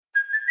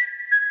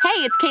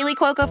Hey, it's Kaylee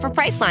Cuoco for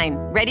Priceline.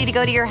 Ready to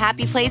go to your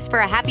happy place for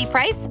a happy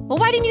price? Well,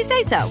 why didn't you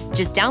say so?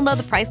 Just download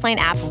the Priceline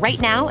app right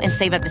now and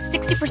save up to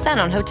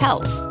 60% on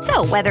hotels.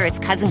 So whether it's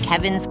Cousin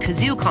Kevin's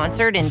Kazoo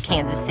Concert in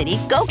Kansas City,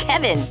 go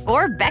Kevin,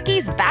 or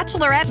Becky's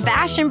Bachelorette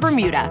Bash in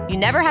Bermuda, you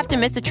never have to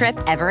miss a trip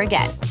ever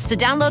again. So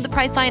download the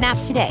Priceline app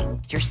today.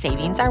 Your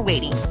savings are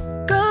waiting.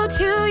 Go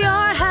to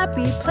your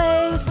happy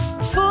place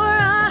for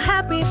a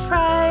happy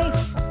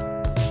price.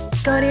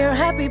 Go to your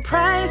happy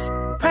price,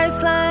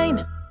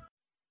 Priceline.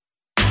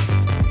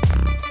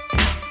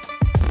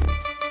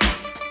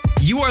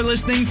 You are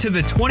listening to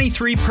the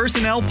 23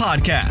 Personnel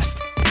Podcast,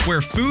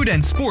 where food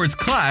and sports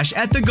clash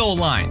at the goal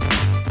line.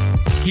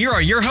 Here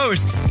are your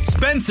hosts,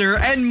 Spencer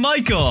and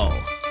Michael. All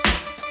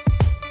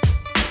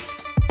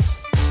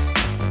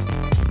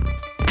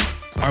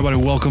right, buddy,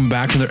 welcome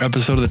back to another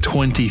episode of the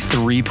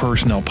 23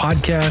 Personnel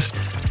Podcast.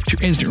 It's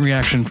your instant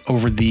reaction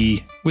with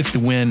the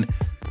win.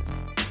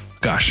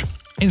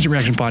 Instant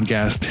reaction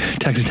podcast.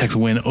 Texas Tech's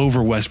win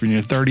over West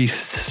Virginia,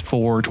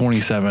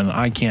 34-27.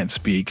 I can't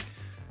speak.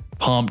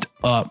 Pumped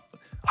up.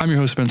 I'm your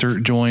host, Spencer,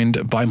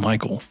 joined by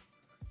Michael.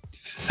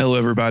 Hello,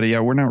 everybody.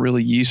 Yeah, we're not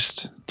really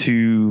used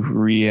to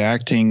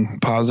reacting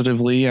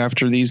positively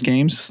after these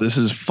games. This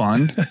is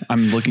fun.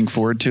 I'm looking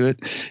forward to it.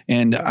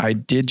 And I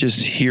did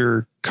just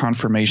hear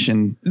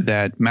confirmation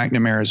that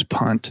McNamara's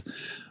punt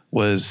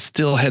was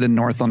still headed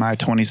north on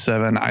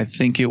I-27. I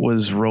think it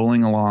was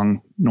rolling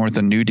along north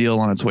of New Deal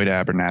on its way to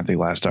Abernathy,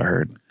 last I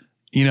heard.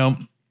 You know,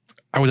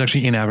 I was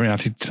actually in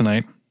Abernathy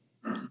tonight.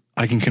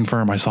 I can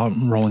confirm I saw it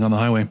rolling on the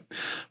highway.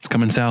 It's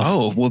coming south.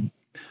 Oh, well,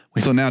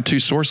 so now two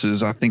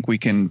sources. I think we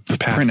can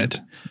print it.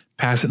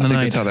 Pass it in the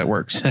night. That's how that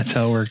works. That's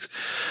how it works.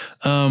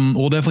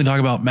 We'll definitely talk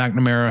about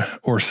McNamara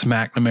or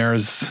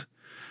SmackNamara's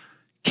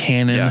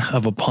cannon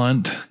of a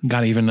punt.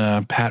 Got even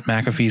Pat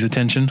McAfee's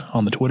attention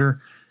on the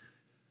Twitter.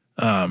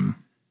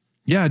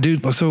 Yeah,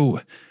 dude.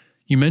 So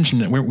you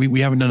mentioned it.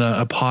 We haven't done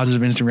a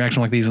positive instant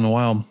reaction like these in a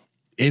while.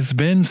 It's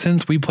been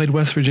since we played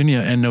West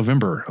Virginia in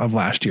November of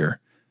last year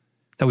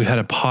that we've had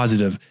a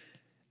positive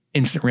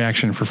instant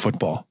reaction for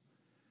football.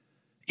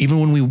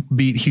 Even when we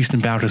beat Houston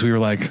Baptist, we were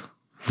like,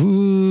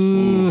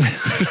 ooh.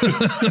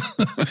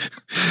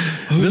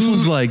 This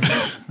one's like,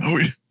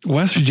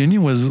 West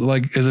Virginia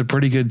is a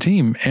pretty good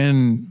team.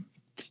 And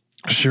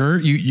sure,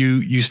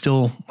 you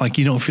still like,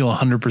 you don't feel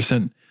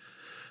 100%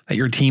 that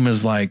your team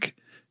is like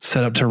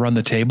set up to run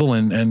the table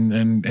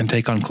and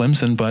take on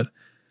Clemson. But,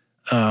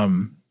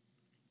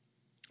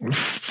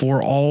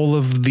 for all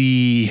of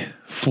the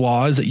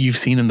flaws that you've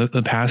seen in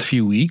the past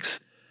few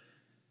weeks,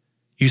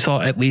 you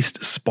saw at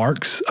least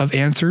sparks of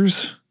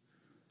answers.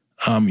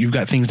 You've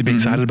got things to be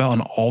excited about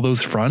on all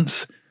those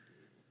fronts.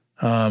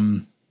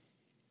 There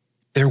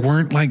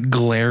weren't like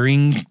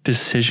glaring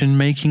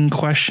decision-making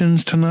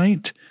questions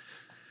tonight.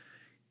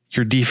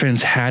 Your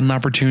defense had an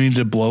opportunity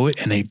to blow it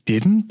and they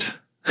didn't.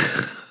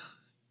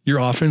 Your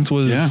offense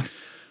was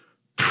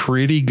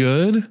pretty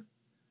good.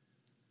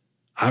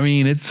 I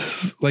mean,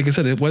 it's like I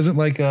said, it wasn't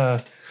like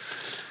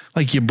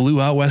you blew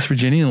out West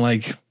Virginia,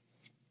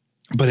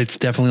 but it's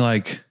definitely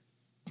like,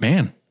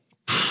 man,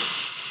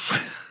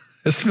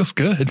 this feels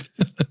good.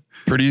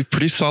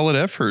 Pretty solid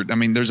effort. I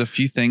mean, there's a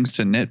few things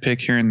to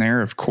nitpick here and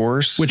there, of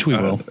course, which we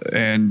will,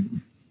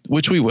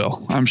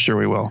 I'm sure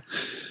we will.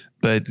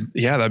 But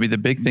yeah, that'd be the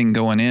big thing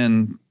going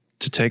in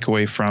to take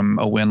away from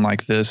a win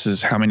like this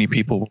is how many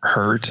people were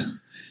hurt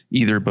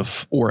either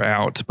or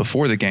out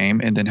before the game,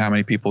 and then how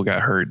many people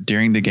got hurt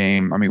during the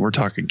game. I mean, we're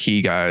talking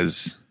key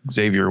guys,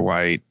 Xavier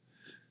White,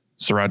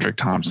 SaRodorick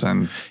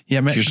Thompson,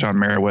 Keyshawn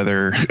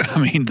Merriweather. I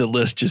mean, the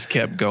list just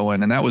kept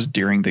going, and that was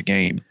during the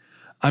game.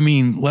 I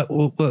mean,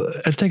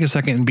 let's take a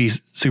second and be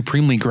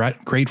supremely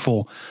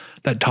grateful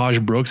that Taj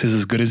Brooks is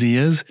as good as he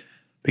is,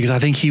 because I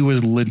think he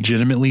was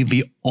legitimately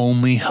the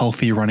only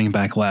healthy running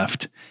back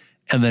left.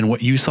 And then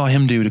what you saw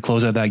him do to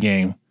close out that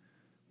game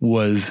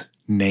was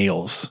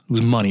nails. It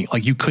was money.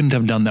 Like, you couldn't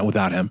have done that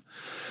without him.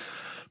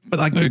 But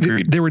like,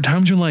 there were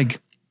times when like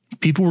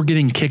people were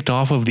getting kicked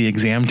off of the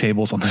exam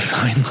tables on the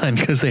sideline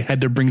because they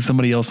had to bring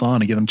somebody else on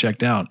to get them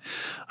checked out.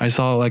 I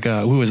saw like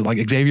who was it?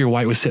 Like Xavier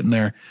White was sitting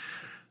there.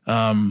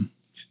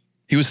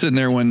 He was sitting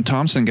there when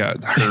Thompson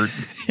got hurt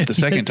the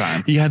second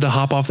time. He had to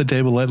hop off the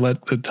table, let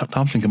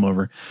Thompson come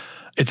over.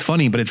 It's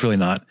funny, but it's really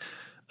not.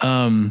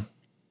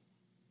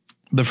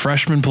 The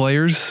freshman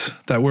players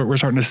that we're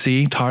starting to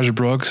see, Taj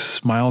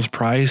Brooks, Miles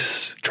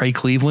Price, Trey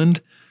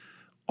Cleveland,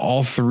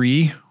 all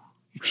three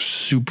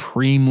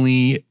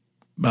supremely,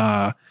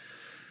 I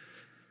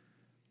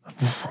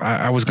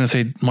was going to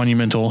say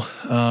monumental,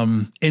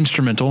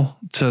 instrumental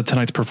to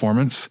tonight's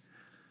performance.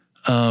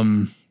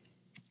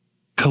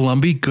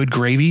 Columbia, good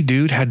gravy,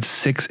 dude, had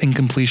 6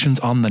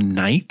 incompletions on the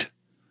night.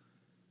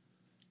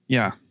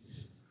 Yeah.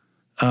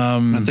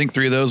 I think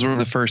 3 of those were in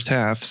the first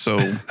half, so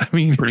I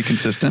mean, pretty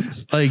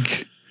consistent.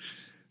 Like,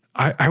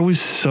 I was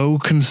so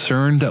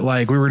concerned that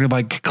like we were gonna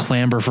like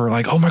clamber for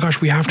like, oh my gosh,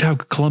 we have to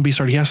have Columbia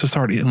start. He has to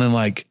start, and then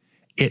like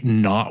it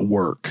not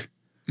work,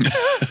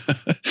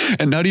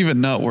 and not even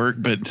not work,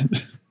 but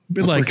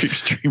But like work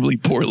extremely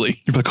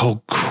poorly. You're like,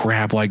 oh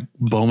crap, like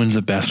Bowman's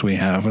the best we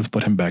have. Let's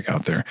put him back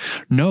out there.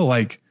 No,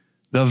 like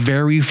the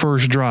very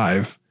first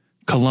drive,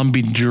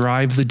 Columbia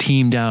drives the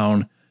team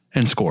down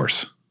and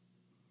scores.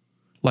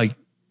 Like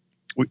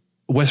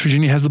West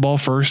Virginia has the ball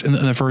first in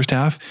the first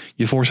half.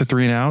 You force a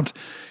 3 and out,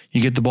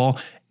 you get the ball,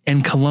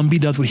 and Columbia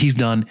does what he's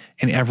done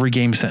in every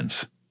game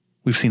since.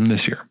 We've seen him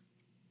this year.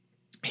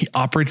 He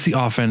operates the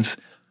offense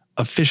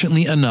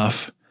efficiently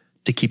enough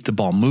to keep the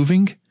ball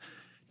moving,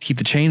 keep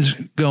the chains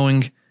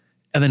going,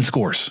 and then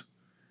scores.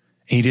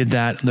 And he did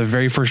that the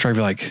very first drive.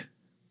 You're like,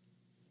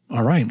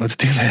 all right, let's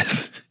do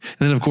this.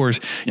 And then of course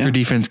your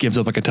defense gives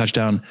up like a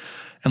touchdown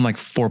and like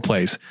 4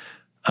 plays.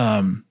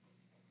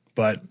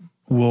 But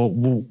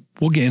we'll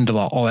get into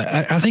all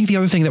that. I think the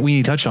other thing that we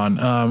need to touch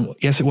on,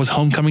 yes, it was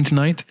homecoming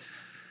tonight.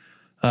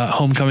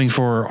 Homecoming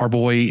for our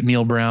boy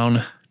Neil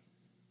Brown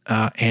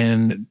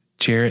and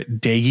Jarrett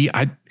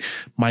Dagey.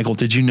 Michael,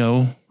 did you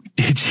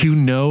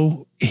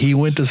know he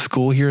went to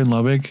school here in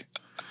Lubbock?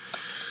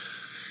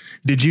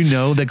 Did you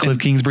know that Cliff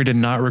Kingsbury did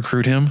not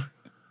recruit him?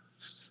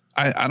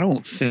 I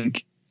don't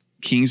think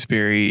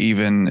Kingsbury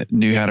even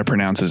knew how to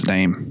pronounce his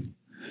name.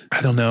 I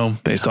don't know.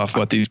 Based off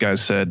what these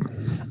guys said.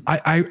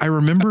 I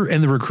remember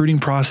in the recruiting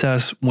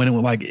process when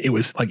it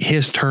was like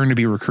his turn to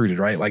be recruited,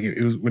 right? Like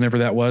it was whenever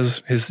that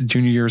was, his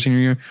junior year, senior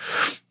year.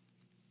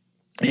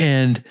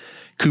 And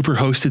Cooper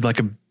hosted like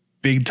a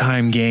big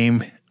time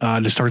game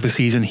to start the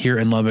season here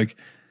in Lubbock.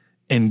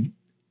 And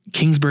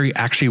Kingsbury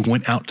actually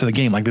went out to the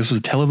game. Like this was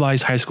a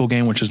televised high school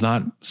game, which is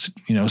not,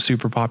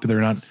 super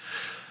popular, not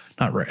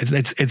rare.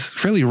 It's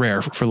fairly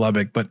rare for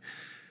Lubbock, but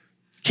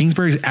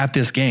Kingsbury's at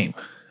this game.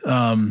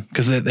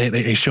 Cause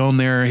they show him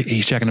there,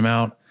 he's checking him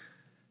out.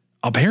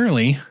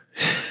 Apparently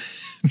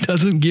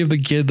doesn't give the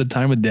kid the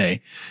time of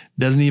day,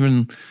 doesn't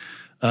even,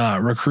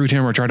 recruit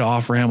him or try to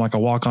offer him like a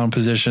walk-on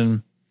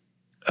position.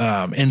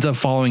 Ends up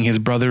following his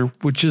brother,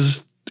 which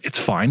is, it's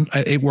fine.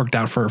 It worked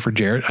out for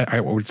Jarrett. I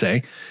would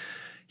say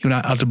he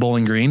went out to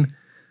Bowling Green,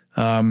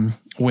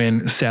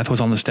 when Seth was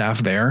on the staff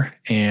there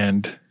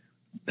and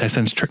has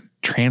since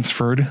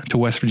transferred to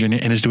West Virginia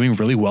and is doing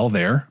really well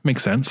there.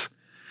 Makes sense.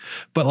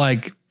 But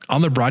like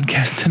on the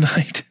broadcast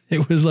tonight,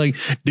 it was like,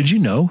 did you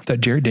know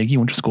that Jarrett Dagey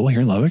went to school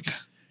here in Lubbock?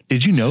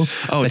 Did you know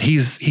that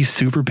he's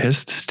super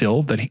pissed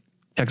still that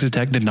Texas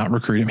Tech did not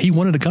recruit him? He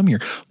wanted to come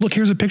here. Look,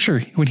 here's a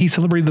picture when he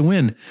celebrated the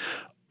win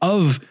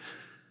of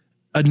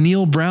a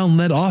Neil Brown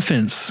led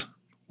offense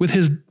with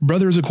his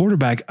brother as a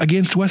quarterback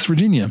against West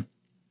Virginia.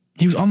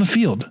 He was on the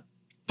field,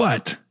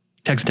 but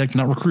Texas Tech did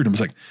not recruit him.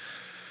 It's like,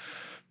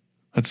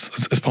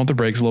 let's pump the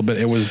brakes a little bit.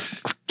 It was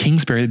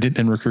Kingsbury that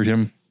didn't recruit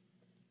him.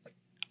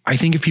 I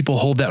think if people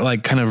hold that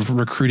like kind of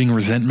recruiting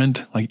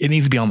resentment, like it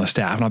needs to be on the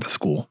staff, not the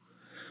school.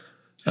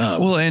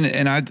 Well,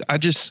 and I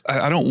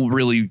don't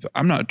really,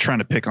 I'm not trying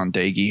to pick on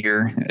Dagey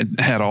here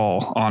at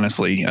all.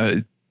 Honestly,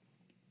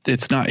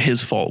 it's not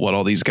his fault what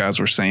all these guys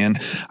were saying.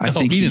 I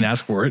think he didn't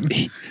ask for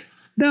it.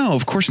 No,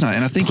 of course not.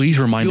 And I think please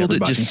remind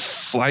everybody it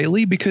just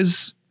slightly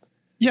because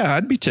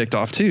I'd be ticked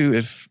off too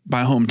if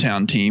my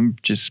hometown team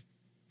just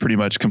pretty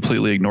much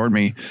completely ignored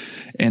me.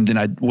 And then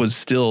I was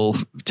still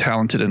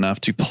talented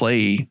enough to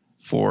play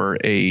for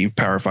a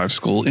Power 5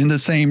 school in the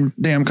same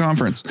damn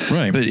conference.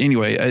 Right. But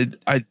anyway,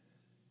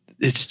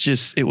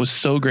 it was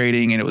so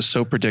grating and it was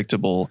so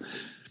predictable.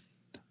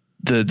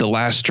 The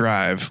last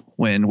drive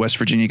when West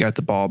Virginia got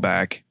the ball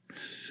back.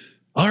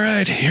 All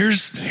right,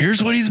 here's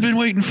what he's been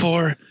waiting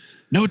for.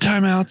 No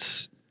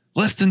timeouts,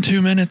 less than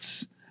 2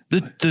 minutes.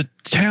 The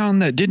town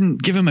that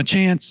didn't give him a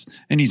chance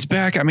and he's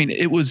back. I mean,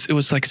 it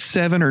was like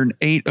 7 or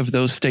 8 of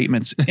those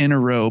statements in a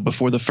row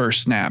before the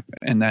first snap.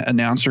 And that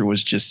announcer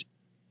was just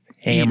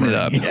hammered it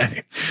up.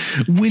 Yeah.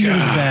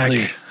 Windows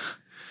back.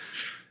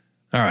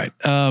 All right.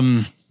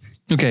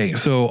 Okay.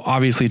 So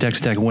obviously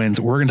Texas Tech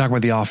wins. We're going to talk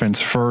about the offense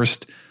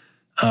first.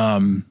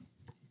 Guys,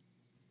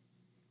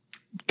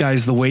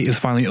 the wait is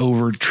finally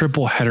over.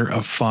 Triple header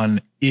of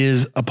fun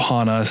is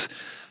upon us.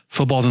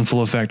 Football's in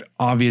full effect.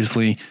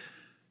 Obviously,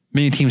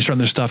 many teams starting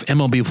their stuff.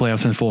 MLB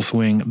playoffs in full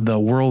swing. The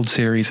World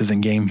Series is in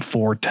game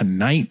 4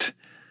 tonight.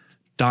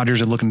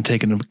 Dodgers are looking to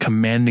take a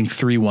commanding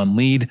 3-1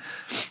 lead.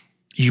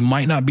 You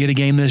might not be at a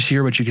game this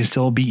year, but you can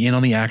still be in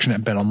on the action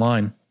at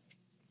BetOnline.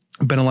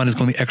 BetOnline is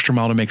going the extra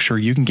mile to make sure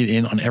you can get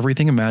in on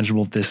everything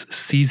imaginable this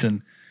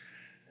season.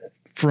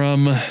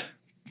 From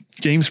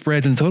game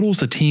spreads and totals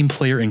to team,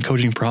 player, and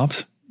coaching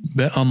props,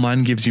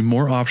 BetOnline gives you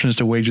more options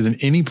to wager than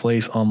any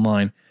place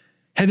online.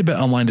 Head to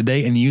BetOnline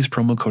today and use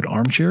promo code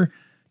ARMCHAIR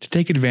to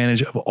take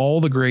advantage of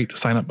all the great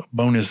sign-up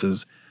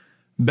bonuses.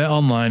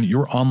 BetOnline,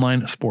 your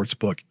online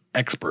sportsbook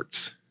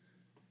experts.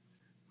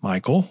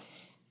 Michael?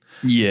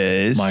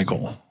 Yes.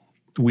 Michael.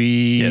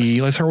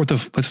 Let's start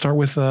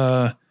with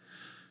the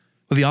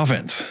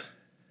offense.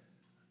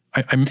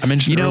 I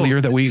mentioned earlier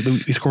that we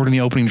scored in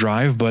the opening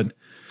drive, but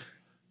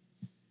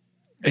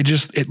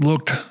it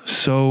looked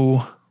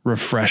so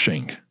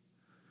refreshing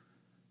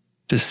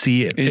to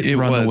see it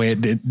run the way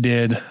it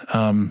did.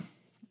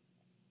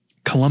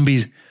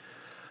 Columbia's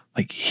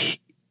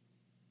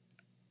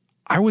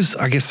I was,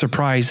 I guess,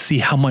 surprised to see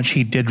how much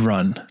he did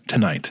run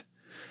tonight.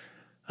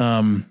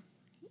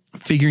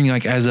 Figuring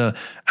like as a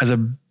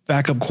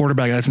backup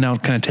quarterback that's now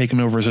kind of taken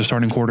over as a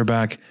starting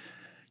quarterback,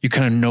 you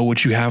kind of know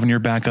what you have in your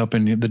backup,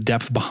 and the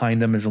depth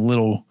behind them is a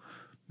little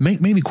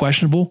maybe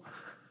questionable.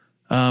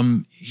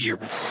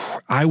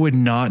 I would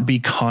not be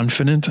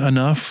confident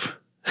enough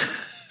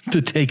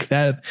to take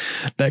that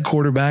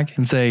quarterback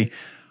and say,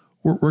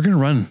 we're going to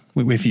run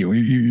with you.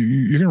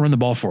 You're going to run the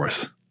ball for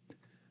us.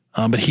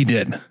 But he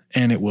did.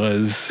 And it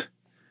was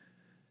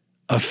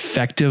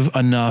effective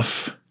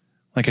enough,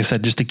 like I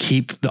said, just to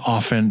keep the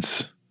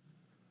offense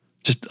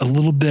just a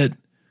little bit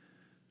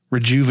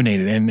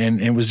rejuvenated.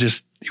 And it was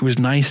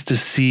nice to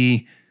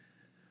see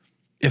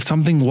if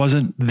something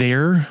wasn't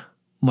there,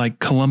 like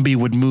Columbia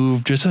would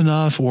move just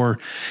enough, or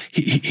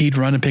he'd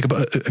run and pick up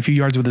a few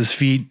yards with his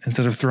feet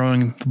instead of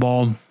throwing the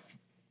ball,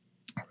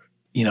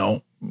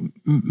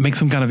 make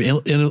some kind of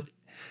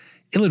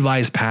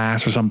ill-advised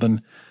pass or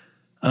something,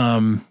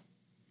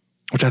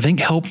 which I think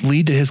helped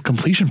lead to his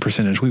completion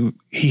percentage.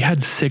 He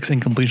had 6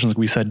 incompletions, like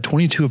we said,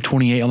 22 of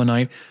 28 on the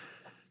night,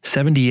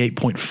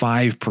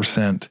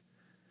 78.5%.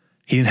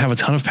 He didn't have a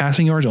ton of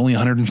passing yards, only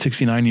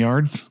 169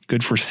 yards,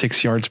 good for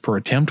 6 yards per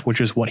attempt, which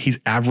is what he's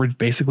averaged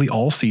basically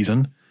all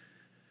season.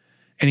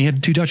 And he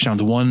had 2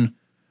 touchdowns, one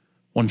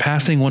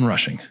passing, 1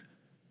 rushing.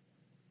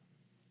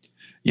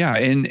 Yeah.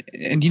 And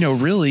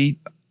really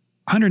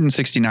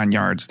 169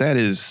 yards,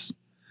 there's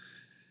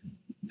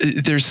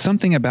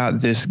something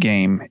about this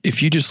game.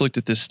 If you just looked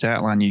at this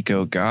stat line, you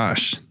go,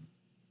 gosh,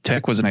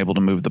 Tech wasn't able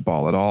to move the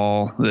ball at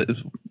all.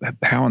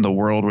 How in the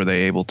world were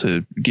they able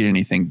to get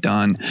anything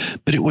done?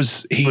 But he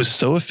was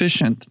so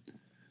efficient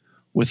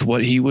with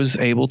what he was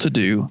able to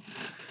do.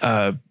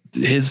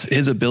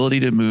 His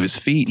ability to move his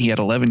feet. He had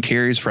 11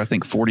 carries for, I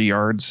think, 40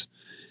 yards.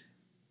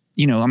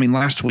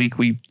 Last week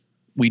we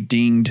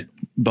dinged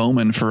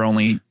Bowman for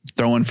only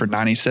throwing for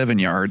 97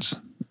 yards.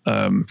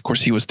 Of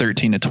course, he was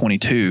 13 to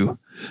 22.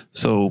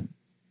 So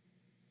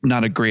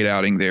not a great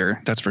outing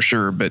there, that's for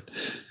sure. But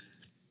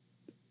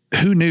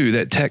who knew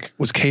that Tech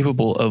was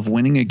capable of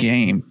winning a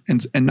game,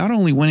 and not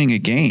only winning a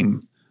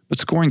game, but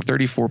scoring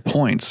 34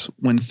 points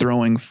when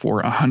throwing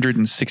for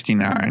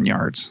 169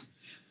 yards?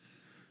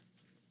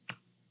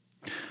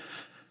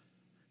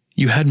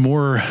 You had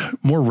more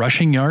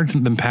rushing yards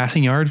than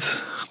passing yards.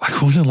 Like,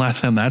 when was the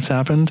last time that's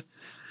happened?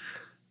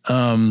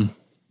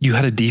 You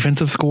had a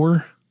defensive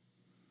score.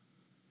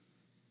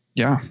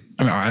 Yeah.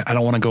 I mean, I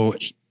don't want to go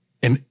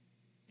into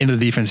the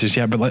defense just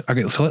yet, but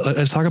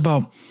let's talk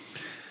about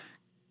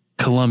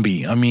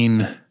Columbia. I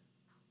mean,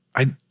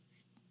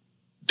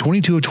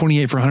 22 of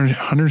 28 for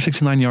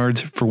 169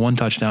 yards for 1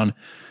 touchdown.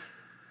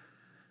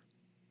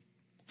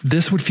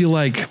 This would feel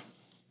like,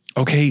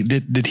 okay,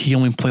 did he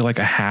only play like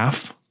a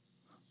half?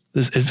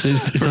 This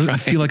doesn't right.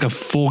 feel like a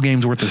full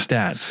game's worth of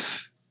stats.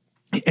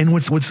 And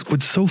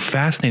what's so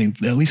fascinating,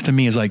 at least to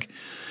me, is like,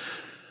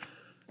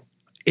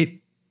 it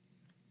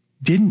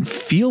didn't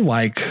feel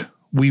like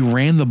we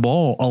ran the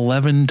ball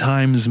 11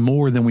 times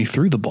more than we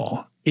threw the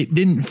ball. It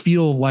didn't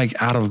feel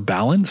like out of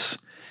balance.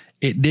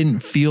 It didn't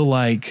feel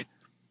like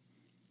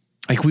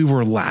we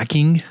were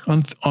lacking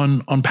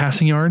on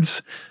passing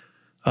yards.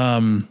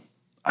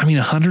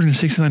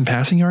 169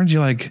 passing yards,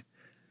 you're like,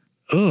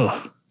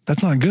 ugh,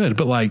 that's not good.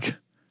 But like,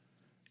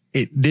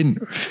 it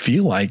didn't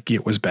feel like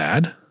it was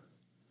bad.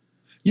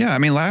 Yeah. I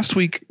mean, last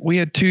week we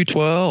had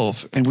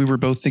 212 and we were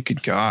both thinking,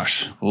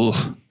 gosh, ugh.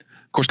 Of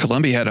course,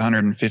 Columbia had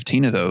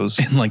 115 of those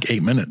in like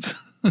 8 minutes.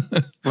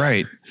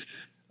 Right.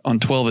 On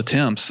 12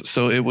 attempts.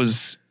 So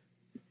it's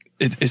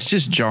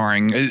just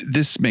jarring.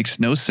 This makes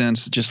no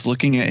sense. Just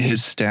looking at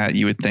his stat,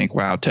 you would think,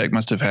 wow, Tech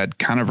must have had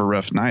kind of a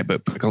rough night,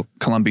 but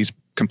Columbia's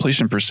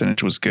completion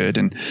percentage was good.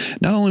 And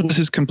not only was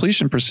his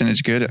completion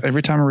percentage good,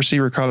 every time a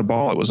receiver caught a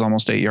ball, it was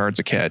almost 8 yards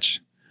a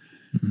catch.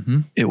 Mm-hmm.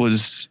 It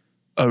was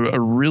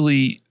a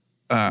really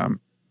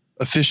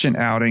efficient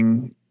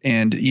outing.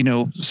 And,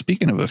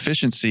 speaking of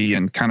efficiency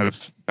and kind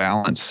of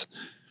balance,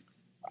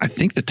 I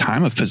think the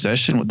time of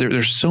possession,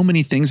 there's so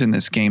many things in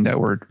this game that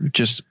were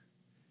just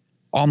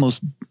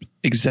almost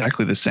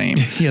exactly the same.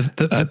 Yeah,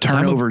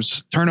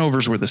 turnovers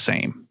were the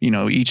same.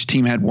 Each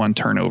team had 1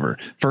 turnover.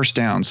 First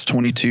downs,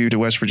 22 to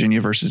West Virginia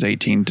versus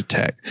 18 to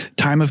Tech.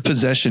 Time of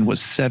possession was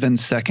 7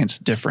 seconds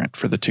different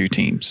for the 2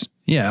 teteams.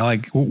 Yeah,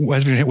 like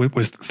West Virginia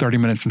was 30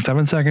 minutes and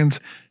 7 seconds.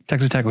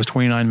 Texas Tech was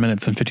 29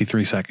 minutes and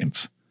 53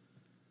 seconds.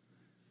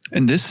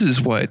 And this is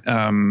what,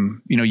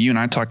 you and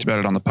I talked about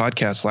it on the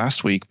podcast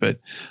last week, but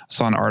I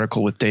saw an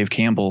article with Dave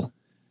Campbell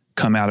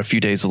come out a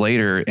few days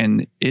later,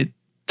 and it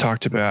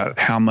talked about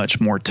how much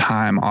more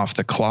time off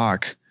the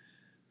clock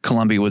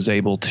Columbia was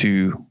able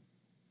to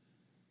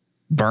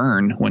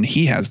burn when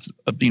he has,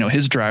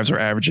 his drives are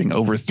averaging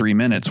over 3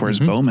 minutes, whereas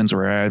Bowman's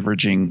were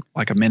averaging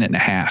like 1.5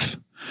 minutes.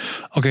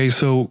 Okay.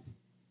 So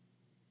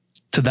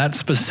to that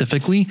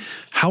specifically,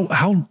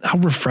 how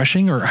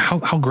refreshing or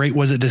how great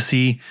was it to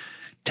see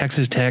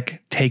Texas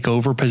Tech take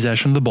over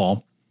possession of the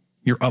ball?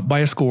 You're up by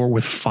a score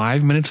with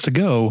 5 minutes to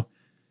go,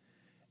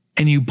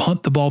 and you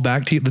punt the ball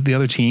back to the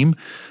other team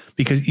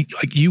because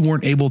you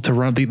weren't able to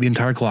run the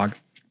entire clock.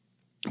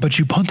 But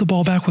you punt the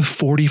ball back with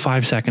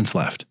 45 seconds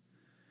left.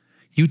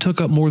 You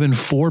took up more than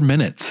 4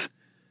 minutes.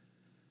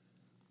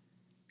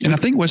 And I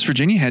think West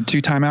Virginia had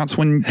 2 timeouts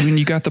when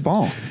you got the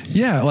ball.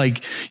 Yeah,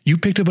 like you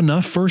picked up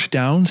enough first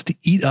downs to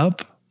eat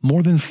up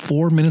more than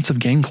 4 minutes of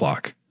game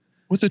clock.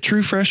 With a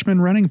true freshman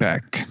running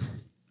back.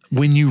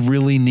 When you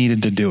really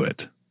needed to do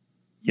it.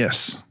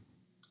 Yes.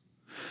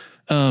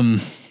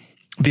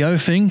 The other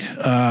thing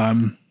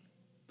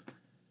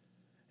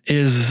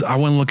is I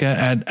want to look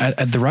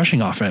at the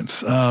rushing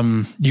offense.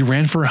 You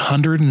ran for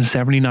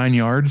 179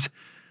 yards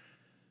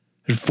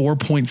at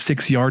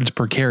 4.6 yards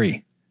per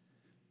carry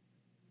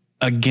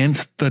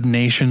against the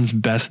nation's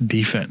best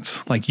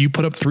defense. Like you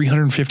put up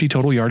 350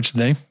 total yards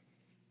today.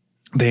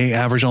 They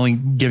average only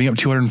giving up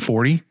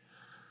 240.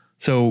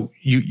 So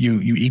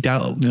you eked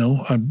out,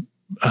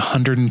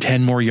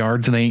 110 more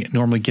yards than they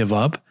normally give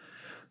up.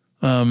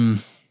 You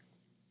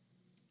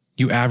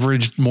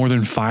averaged more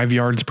than 5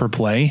 yards per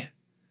play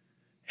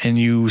and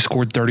you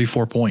scored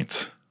 34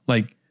 points.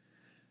 Like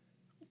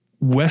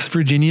West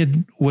Virginia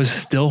was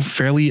still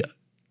fairly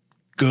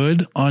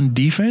good on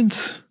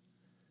defense,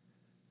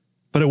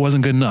 but it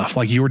wasn't good enough.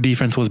 Like your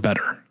defense was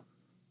better.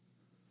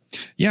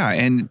 Yeah.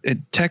 And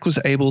Tech was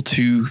able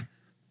to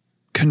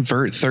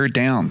convert third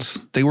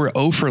downs. They were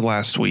 0 for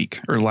last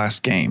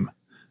game.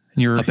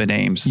 You're up in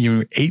Ames.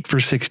 You're 8 for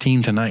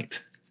 16 tonight.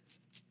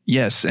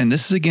 Yes. And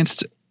this is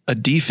against a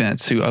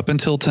defense who up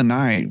until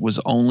tonight was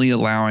only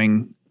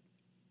allowing,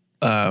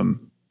 I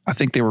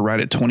think they were right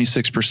at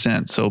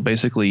 26%. So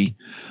basically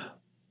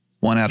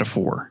 1 out of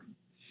 4.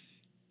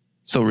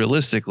 So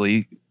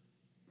realistically,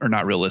 or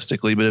not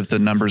realistically, but if the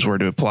numbers were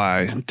to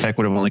apply, Tech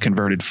would have only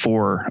converted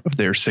 4 of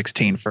their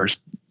 16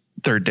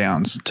 third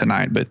downs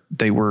tonight, but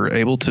they were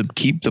able to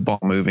keep the ball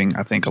moving.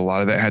 I think a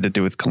lot of that had to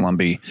do with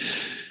Columbi.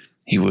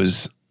 He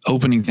was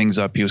opening things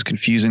up. He was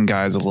confusing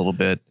guys a little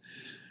bit,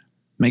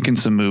 making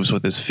some moves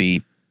with his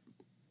feet.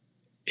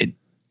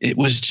 It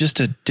was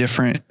just a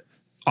different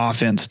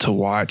offense to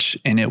watch,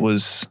 and it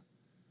was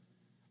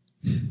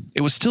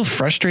still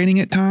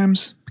frustrating at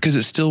times because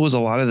it still was a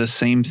lot of the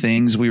same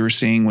things we were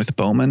seeing with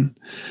Bowman,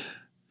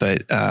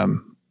 but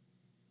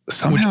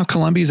somehow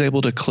Columbi is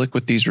able to click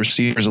with these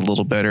receivers a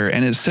little better,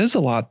 and it says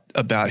a lot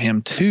about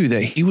him too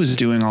that he was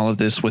doing all of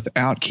this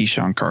without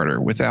Keyshawn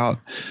Carter,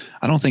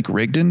 I don't think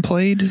Rigdon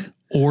played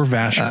or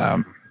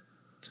Vasher.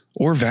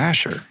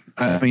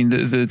 I mean,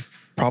 the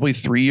probably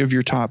 3 of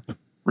your top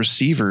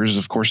receivers,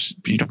 of course,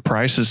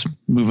 Price is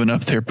moving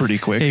up there pretty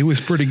quick. He was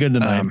pretty good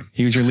tonight.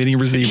 He was your leading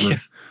receiver. Yeah.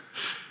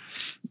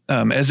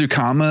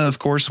 Ezukama, of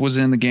course, was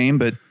in the game,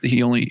 but but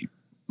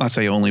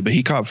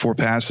he caught 4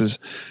 passes.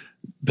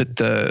 But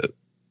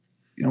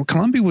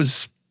Columbi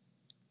was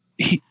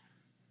he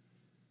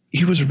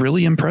was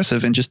really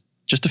impressive and just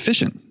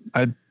efficient.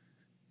 I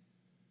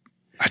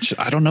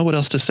don't know what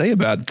else to say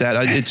about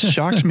that. It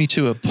shocked me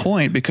to a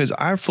point because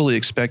I fully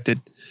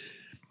expected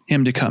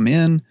him to come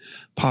in,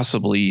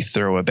 possibly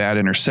throw a bad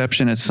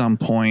interception at some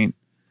point,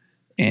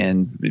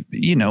 and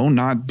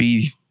not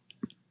be.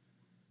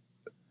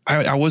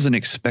 I wasn't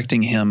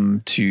expecting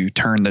him to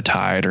turn the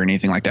tide or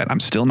anything like that. I'm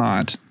still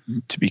not,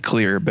 to be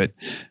clear, but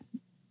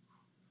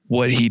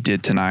what he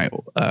did tonight,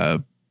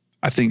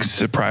 I think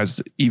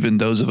surprised even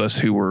those of us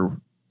who were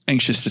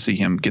anxious to see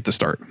him get the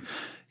start.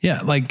 Yeah,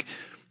 like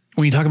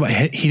when you talk about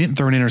he didn't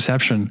throw an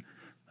interception,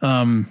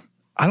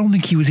 I don't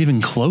think he was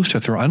even close to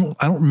throw. I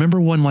don't remember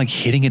one like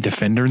hitting a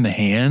defender in the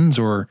hands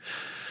or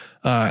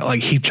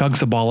like he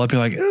chugs the ball up.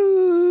 You're like,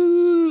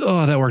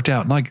 oh, that worked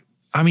out. And like,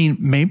 I mean,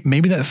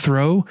 maybe that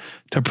throw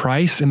to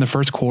Price in the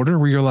first quarter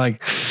where you're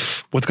like,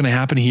 what's going to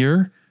happen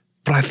here?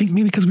 But I think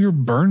maybe because we were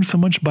burned so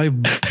much by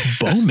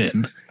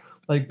Bowman,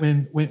 like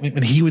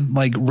when he would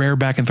like rear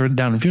back and throw it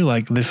down and feel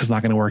like this is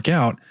not going to work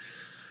out.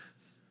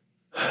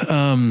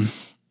 And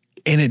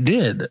it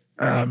did.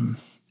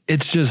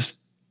 It's just,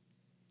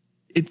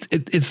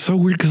 it's so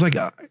weird because like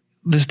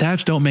the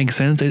stats don't make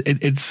sense.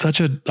 It's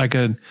such a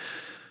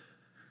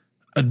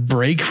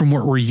break from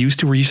what we're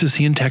used to. We're used to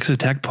seeing Texas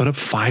Tech put up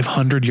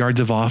 500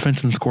 yards of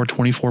offense and score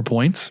 24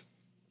 points.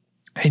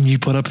 And you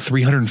put up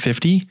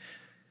 350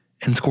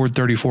 and scored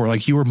 34.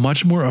 Like you were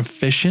much more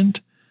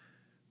efficient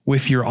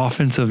with your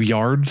offensive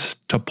yards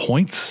to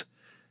points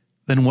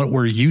than what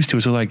we're used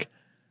to. So like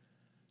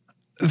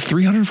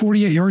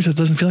 348 yards, that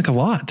doesn't feel like a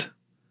lot.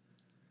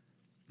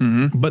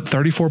 Mm-hmm. But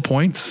 34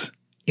 points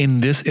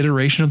in this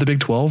iteration of the Big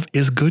 12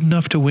 is good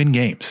enough to win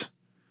games.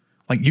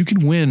 Like you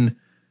can win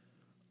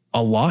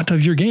a lot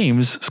of your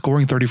games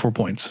scoring 34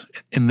 points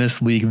in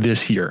this league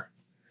this year.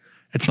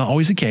 It's not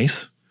always the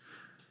case,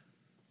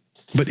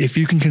 but if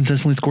you can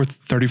consistently score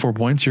 34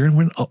 points, you're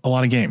going to win a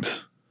lot of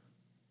games.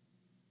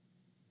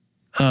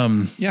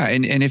 Yeah.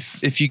 And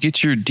if you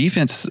get your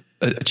defense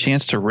a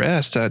chance to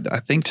rest,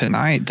 I think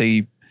tonight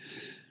they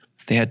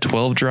had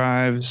 12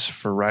 drives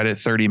for right at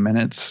 30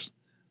 minutes.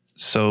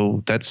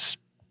 So that's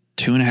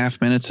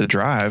 2.5 minutes a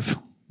drive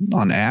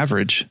on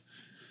average.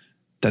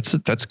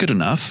 That's good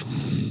enough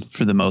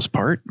for the most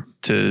part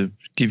to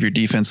give your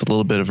defense a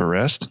little bit of a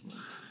rest.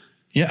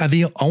 Yeah.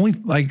 The only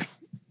time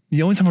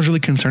I was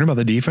really concerned about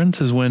the defense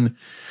is when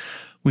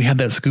we had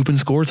that scoop and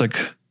score. It's like,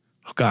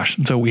 oh gosh.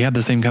 So we had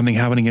the same kind of thing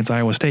happen against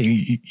Iowa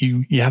State.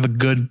 You have a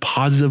good,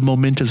 positive,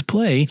 momentous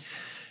play,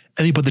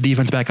 and you put the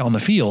defense back out on the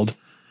field.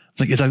 It's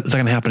like, is that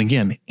going to happen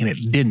again? And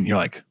it didn't. You're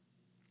like,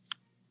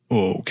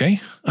 oh, okay,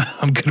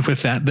 I'm good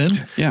with that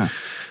then. Yeah.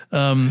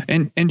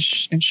 And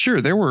sure,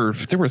 there were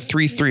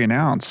 3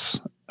 3-and-outs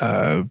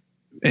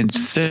and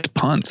 6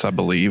 punts, I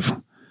believe.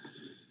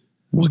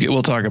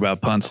 We'll talk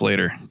about punts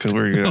later because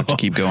we're going to have to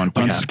keep going.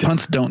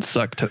 Punts don't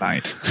suck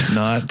tonight.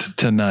 Not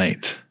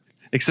tonight.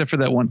 Except for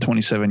that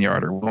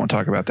 127-yarder. We won't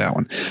talk about that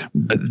one.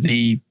 But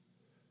the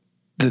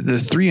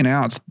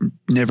 3-and-outs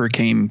never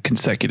came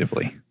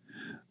consecutively,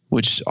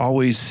 which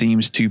always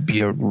seems to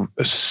be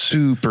a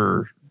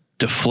super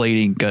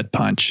deflating gut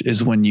punch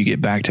is when you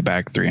get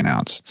back-to-back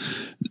 3-and-outs.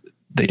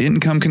 They didn't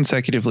come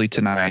consecutively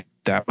tonight.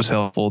 That was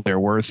helpful. There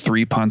were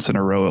 3 punts in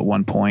a row at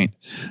one point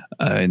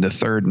in the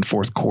third and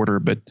fourth quarter,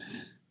 but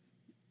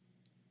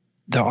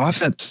the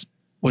offense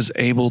was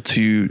able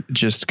to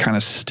just kind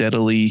of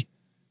steadily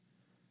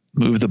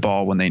move the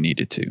ball when they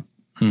needed to.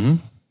 Mm-hmm.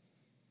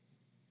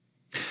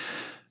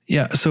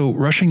 Yeah. So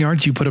rushing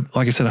yards, you put up,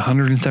 like I said,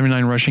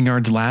 179 rushing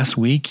yards last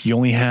week. You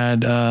only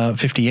had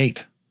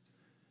 58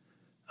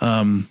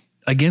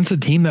 against a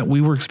team that we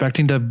were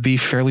expecting to be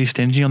fairly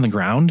stingy on the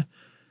ground.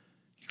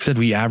 You said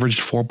we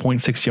averaged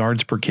 4.6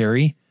 yards per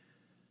carry.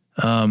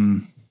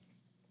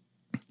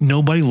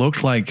 Nobody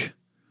looked like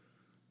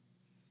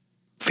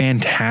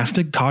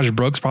fantastic. Taj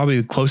Brooks, probably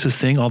the closest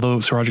thing, although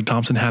Sarajic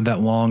Thompson had that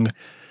long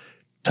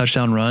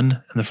touchdown run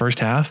in the first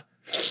half.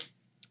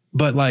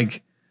 But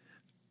like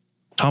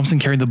Thompson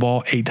carried the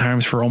ball 8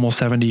 times for almost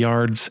 70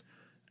 yards,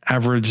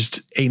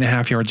 averaged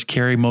 8.5 yards a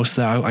carry. Most of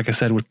that, like I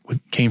said,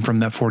 came from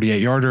that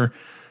 48-yarder.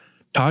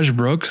 Taj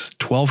Brooks,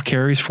 12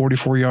 carries,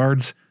 44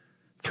 yards,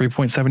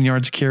 3.7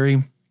 yards a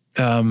carry.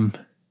 And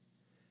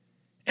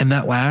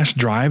that last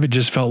drive, it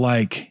just felt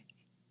like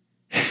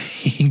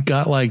he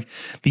got like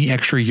the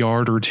extra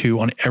yard or 2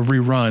 on every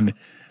run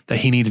that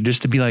he needed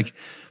just to be like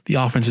the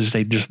offense to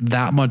stay just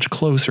that much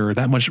closer,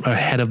 that much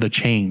ahead of the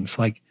chains.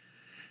 Like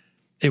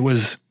it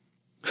was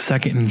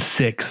 2nd and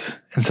 6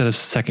 instead of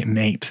 2nd and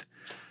 8,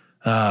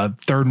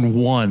 3rd and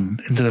 1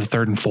 instead of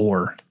 3rd and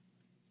 4.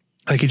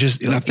 Like it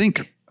just, and I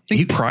think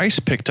Price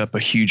picked up a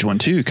huge one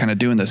too, kind of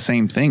doing the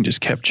same thing, just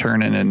kept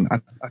churning. And I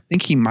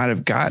think he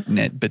might've gotten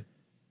it, but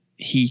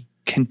he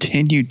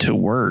continued to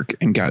work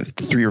and got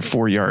 3 or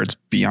 4 yards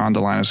beyond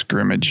the line of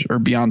scrimmage or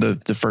beyond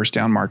the first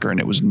down marker. And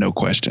it was no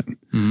question.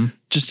 Mm-hmm.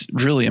 Just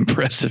really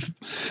impressive.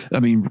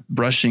 I mean,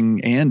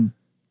 rushing and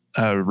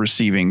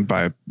receiving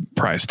by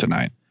Price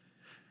tonight.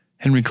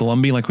 Henry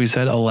Colombi, like we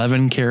said,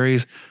 11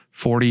 carries,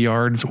 40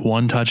 yards,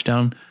 1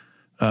 touchdown.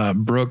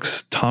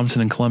 Brooks,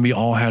 Thompson, and Colombi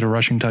all had a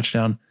rushing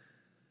touchdown.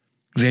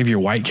 Xavier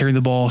White carried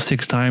the ball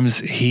 6 times.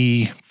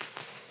 He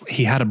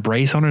had a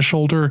brace on his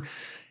shoulder,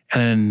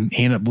 and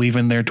he ended up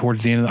leaving there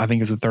towards the end. I think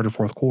it was the 3rd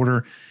or 4th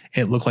quarter.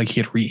 It looked like he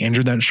had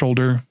re-injured that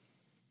shoulder.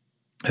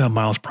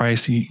 Miles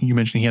Price, you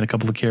mentioned he had a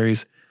couple of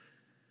carries.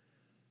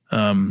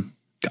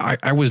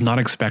 I was not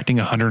expecting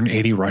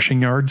 180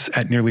 rushing yards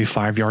at nearly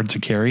 5 yards a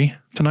carry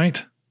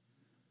tonight.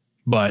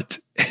 But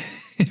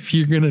if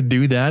you're going to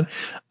do that,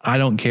 I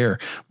don't care.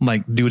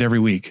 Like, do it every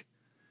week.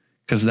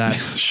 Because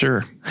that's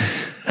sure.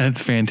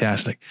 That's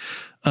fantastic.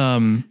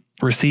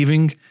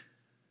 Receiving,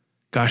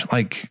 gosh,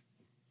 like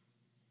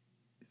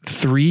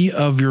 3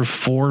 of your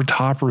 4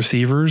 top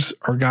receivers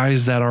are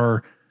guys that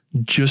are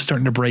just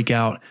starting to break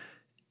out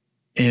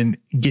and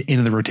get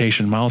into the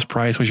rotation. Miles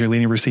Price was your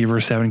leading receiver,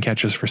 7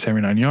 catches for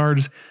 79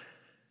 yards.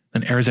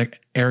 Then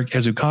Eric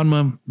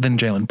Ezukanma, then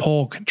Jalen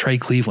Polk, Trey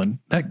Cleveland.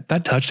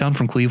 That touchdown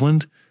from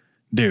Cleveland,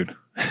 dude,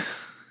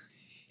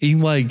 he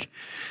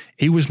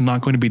was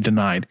not going to be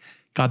denied.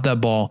 Got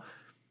that ball,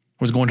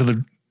 was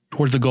going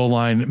towards the goal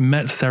line,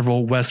 met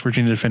several West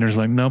Virginia defenders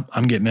like, nope,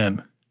 I'm getting in.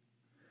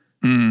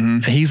 Mm-hmm.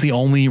 And he's the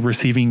only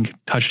receiving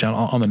touchdown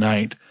on the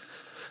night.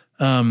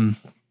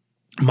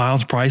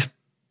 Miles Price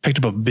picked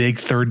up a big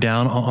 3rd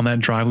down on that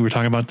drive we were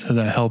talking about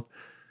to help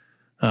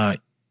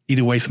eat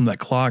away some of that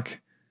clock.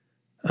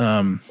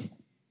 I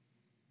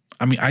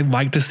mean, I'd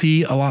like to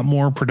see a lot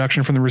more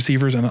production from the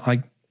receivers, and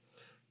I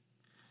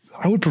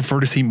would prefer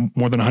to see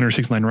more than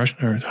 169 rush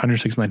or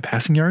 169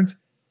 passing yards.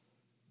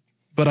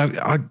 But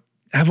I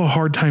have a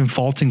hard time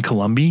faulting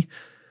Colombi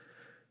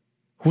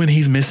when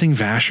he's missing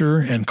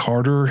Vasher and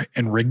Carter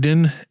and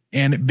Rigdon,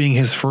 and it being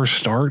his first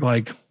start.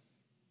 Like,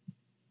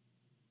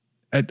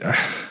 it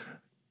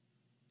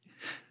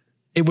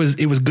was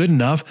good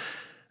enough.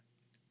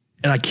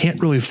 And I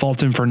can't really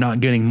fault him for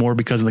not getting more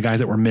because of the guys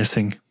that were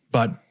missing.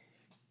 But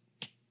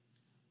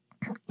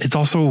it's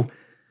also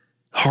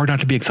hard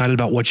not to be excited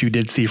about what you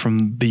did see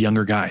from the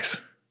younger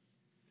guys.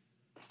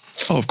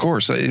 Oh, of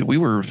course. We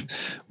were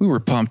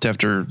pumped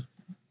after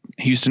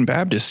Houston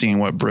Baptist seeing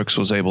what Brooks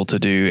was able to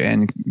do,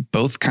 and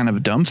both kind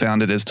of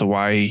dumbfounded as to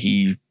why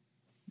he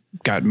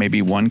got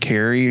maybe 1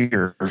 carry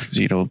or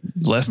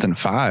less than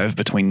 5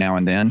 between now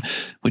and then.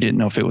 We didn't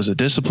know if it was a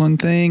discipline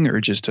thing or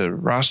just a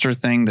roster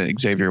thing that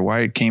Xavier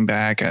White came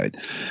back. I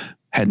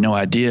had no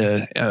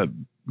idea,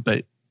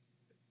 but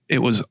it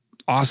was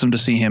awesome to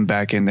see him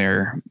back in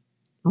there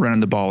running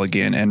the ball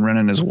again and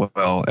running as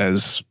well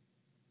as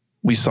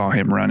we saw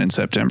him run in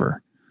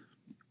September.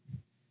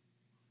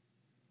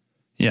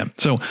 Yeah.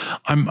 So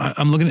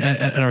I'm looking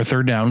at our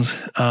third downs.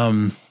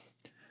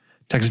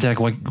 Texas Tech,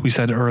 like we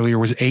said earlier,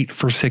 was 8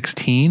 for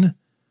 16.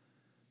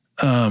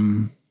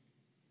 You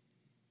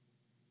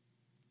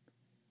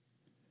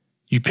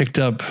picked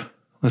up,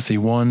 let's see,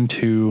 1,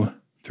 2,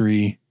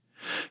 3,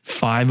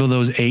 5 of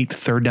those 8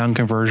 third down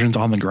conversions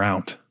on the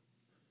ground.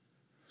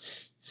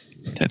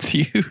 That's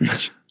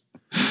huge.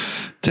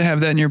 To have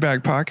that in your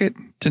back pocket,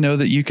 to know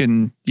that you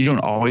don't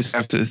always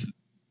have to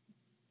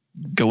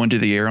go into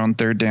the air on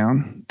third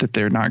down, that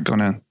they're not going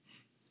to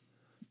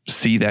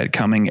see that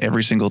coming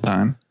every single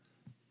time.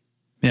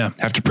 Yeah.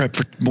 Have to prep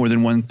for more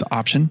than one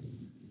option.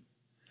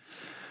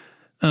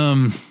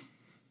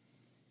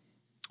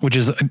 Which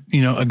is,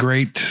 a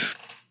great,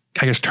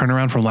 I guess,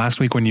 turnaround from last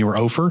week when you were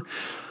 0 for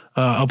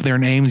up there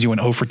in Ames. You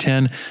went 0 for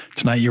 10.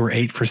 Tonight you were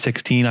 8 for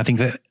 16. I think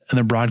that in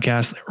the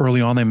broadcast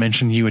early on, they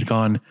mentioned you had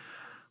gone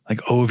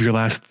like 0 of your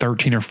last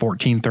 13 or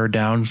 14 third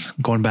downs,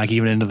 going back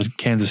even into the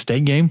Kansas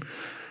State game.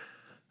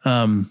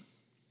 But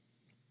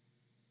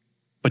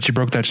you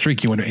broke that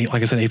streak. You went,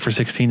 8 for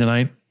 16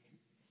 tonight.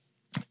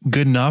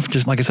 Good enough,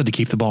 just like I said, to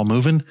keep the ball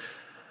moving.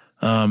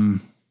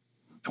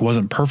 It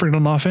wasn't perfect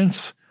on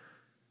offense.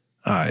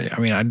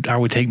 I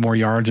would take more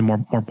yards and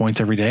more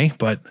points every day,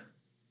 but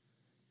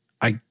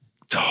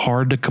it's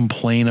hard to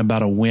complain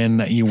about a win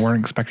that you weren't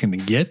expecting to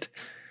get.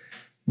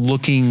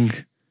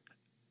 It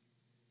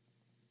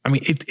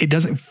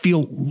doesn't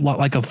feel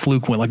like a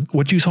fluke win. Like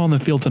what you saw on the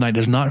field tonight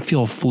does not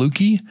feel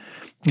fluky.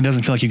 It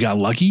doesn't feel like you got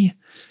lucky.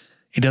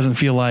 It doesn't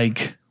feel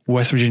like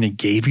West Virginia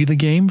gave you the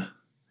game.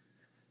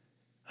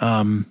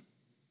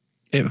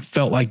 It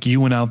felt like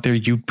you went out there,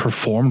 you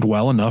performed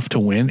well enough to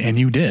win, and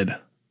you did.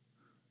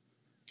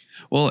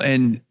 Well,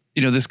 and,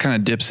 this kind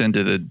of dips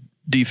into the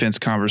defense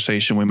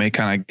conversation. We may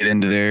kind of get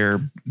into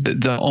there.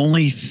 The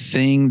only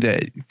thing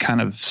that kind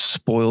of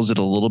spoils it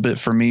a little bit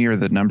for me are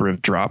the number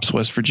of drops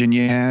West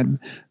Virginia had.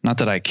 Not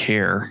that I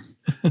care.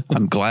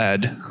 I'm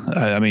glad.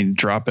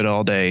 Drop it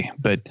all day.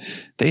 But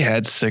they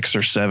had 6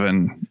 or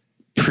 7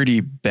 pretty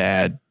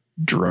bad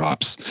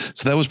drops.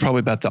 So that was probably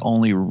about the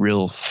only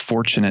real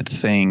fortunate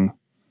thing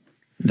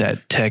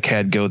that Tech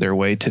had go their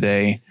way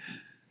today.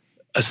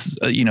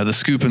 The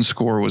scoop and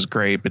score was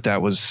great, but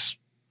that's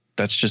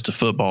just a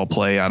football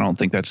play. I don't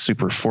think that's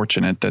super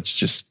fortunate. That's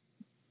just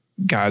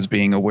guys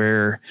being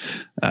aware,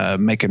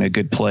 making a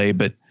good play.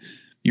 But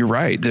you're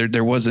right.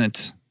 There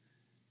wasn't,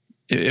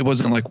 it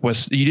wasn't like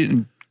you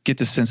didn't get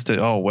the sense that,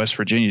 West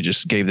Virginia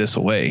just gave this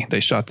away. They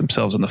shot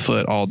themselves in the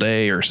foot all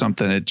day or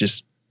something. It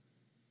just,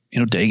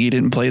 Daggy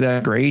didn't play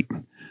that great.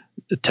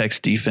 The Tech's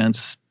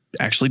defense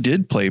actually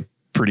did play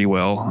pretty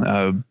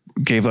well.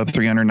 Gave up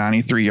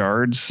 393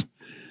 yards.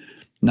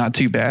 Not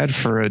too bad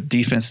for a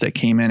defense that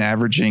came in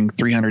averaging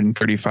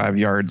 335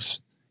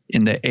 yards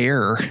in the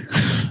air,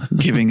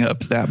 giving up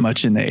that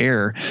much in the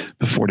air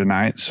before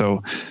tonight.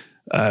 So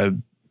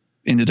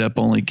ended up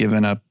only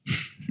giving up,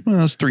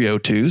 it's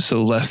 302,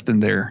 so less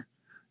than their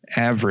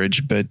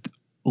average, but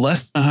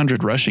less than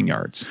 100 rushing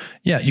yards.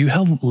 Yeah, you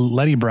held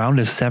Letty Brown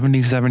to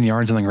 77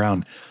 yards on the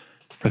ground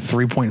for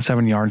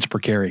 3.7 yards per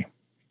carry.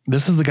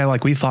 This is the guy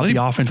like we thought the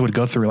offense would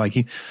go through.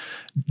 Like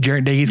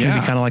Jarrett Dahy's going to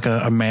be kind of like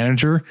a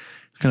manager.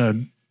 He's going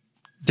to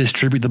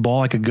distribute the ball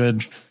like a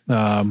good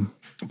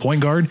point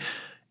guard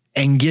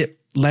and get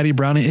Letty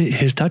Brown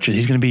his touches.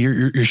 He's going to be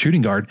your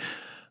shooting guard.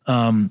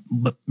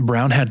 But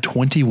Brown had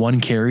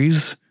 21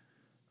 carries,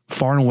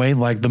 far and away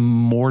like the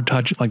most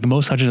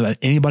touches of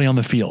anybody on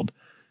the field.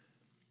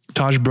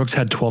 Taj Brooks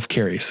had 12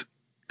 carries.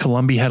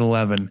 Columbia had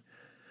 11.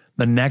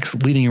 The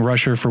next leading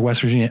rusher for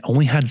West Virginia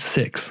only had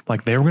 6.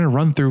 Like they were going to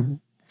run through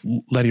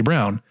Letty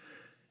Brown,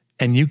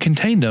 and you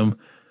contained him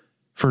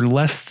for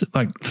less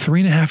like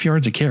 3.5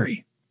 yards a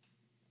carry.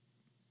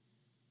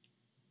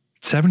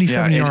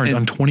 77 yards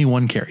on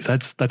 21 carries.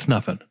 That's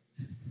nothing.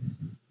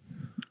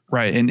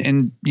 Right.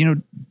 And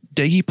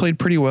Dahy played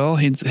pretty well.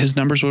 His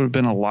numbers would have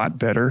been a lot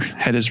better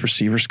had his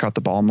receivers caught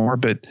the ball more,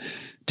 but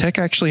Tech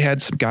actually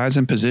had some guys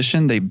in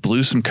position. They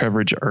blew some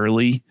coverage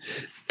early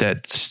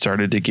that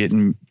started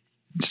getting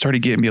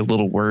me a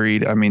little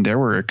worried. There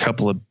were a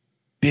couple of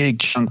big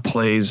chunk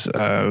plays.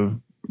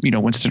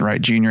 Winston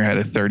Wright Jr. had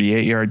a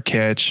 38-yard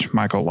catch.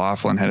 Michael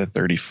Laughlin had a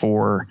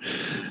 34.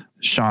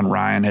 Sean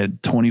Ryan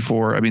had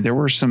 24. There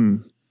were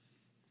some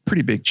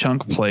pretty big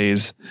chunk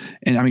plays.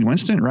 And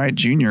Winston Wright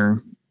Jr.,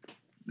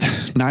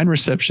 9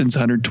 receptions,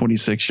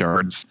 126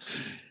 yards.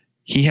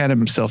 He had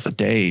himself a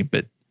day,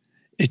 but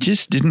it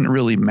just didn't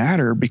really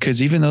matter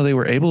because even though they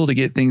were able to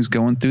get things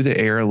going through the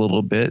air a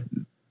little bit,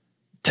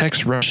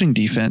 Tech's rushing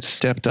defense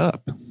stepped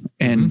up,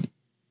 and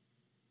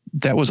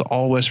that was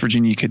all West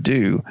Virginia could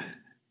do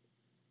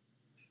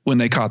when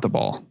they caught the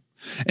ball.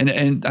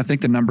 And I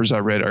think the numbers I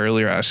read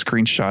earlier, I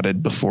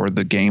screenshotted before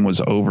the game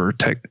was over.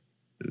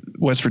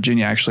 West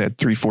Virginia actually had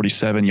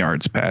 347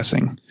 yards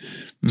passing.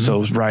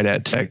 So right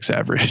at Tech's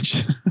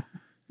average.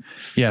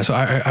 Yeah. So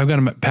I've got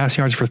them pass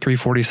yards for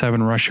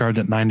 347, rush yards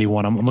at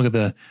 91. I'm looking at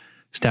the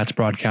stats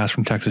broadcast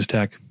from Texas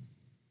Tech.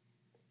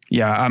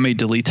 Yeah, I may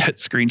delete that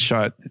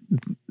screenshot.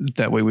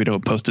 That way we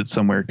don't post it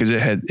somewhere because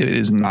it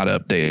is not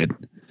updated.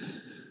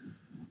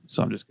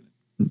 So I'm just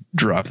going to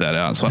drop that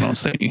out so I don't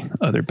say any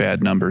other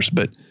bad numbers.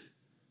 But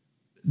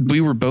we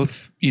were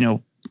both,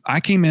 I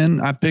came in,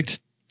 I picked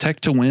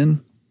Tech to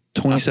win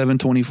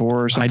 27-24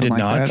 or something. I did like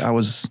not. That. I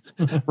was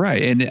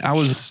right. And I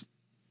was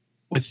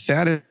with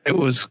that. It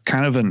was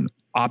kind of an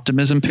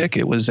optimism pick.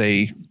 It was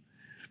a,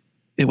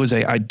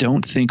 I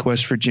don't think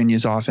West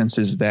Virginia's offense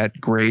is that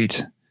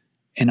great.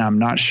 And I'm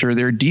not sure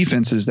their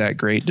defense is that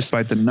great,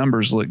 despite the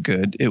numbers look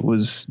good. It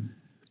was,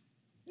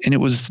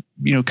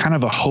 kind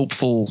of a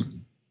hopeful,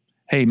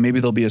 hey, maybe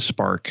there'll be a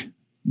spark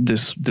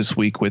this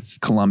week with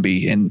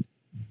Columbia. And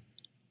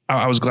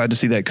I was glad to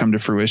see that come to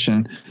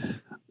fruition.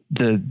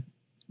 The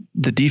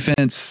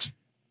defense,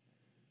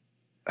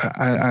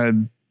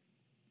 it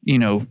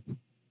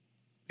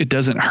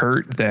doesn't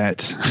hurt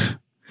that,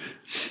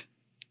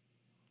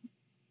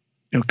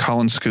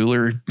 Colin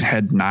Schooler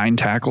had 9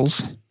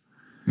 tackles.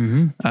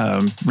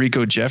 Mm-hmm.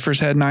 Rico Jeffers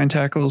had 9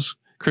 tackles.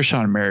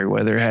 Krishan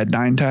Merriweather had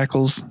 9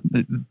 tackles.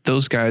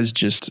 Those guys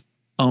just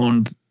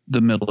owned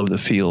the middle of the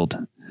field.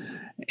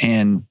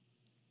 And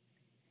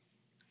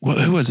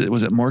who was it?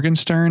 Was it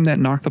Morgenstern that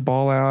knocked the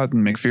ball out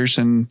and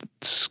McPherson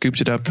scooped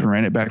it up and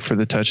ran it back for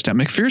the touchdown?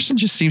 McPherson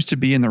just seems to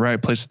be in the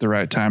right place at the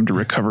right time to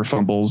recover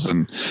fumbles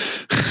and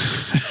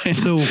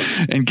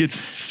gets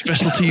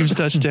special teams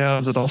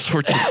touchdowns and all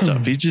sorts of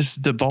stuff.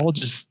 The ball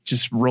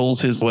just rolls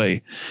his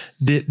way.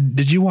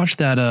 Did you watch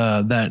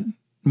that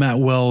Matt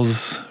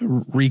Wells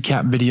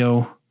recap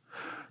video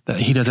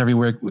that he does every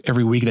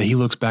week that he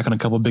looks back on a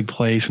couple of big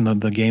plays from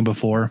the game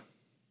before?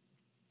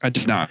 I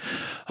did not.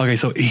 Okay,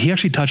 so he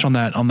actually touched on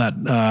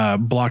that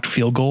blocked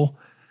field goal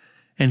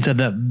and said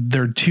that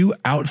there are 2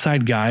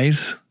 outside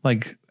guys.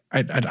 Like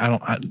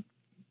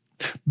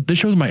this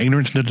shows my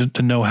ignorance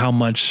to know how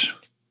much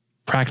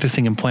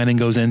practicing and planning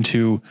goes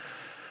into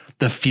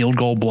the field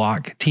goal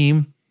block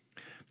team.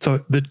 So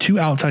the 2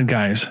 outside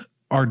guys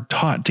are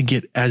taught to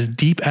get as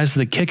deep as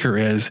the kicker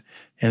is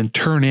and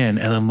turn in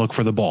and then look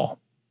for the ball.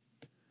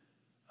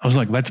 I was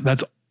like,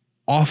 that's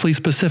awfully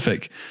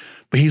specific.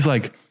 But he's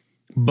like,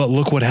 but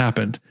look what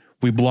happened.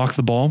 We blocked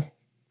the ball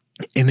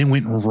and it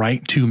went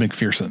right to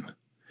McPherson.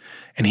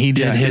 And he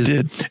did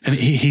and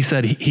he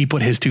said he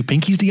put his 2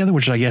 pinkies together,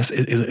 which I guess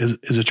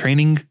is a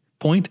training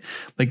point.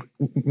 Like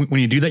when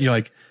you do that, you're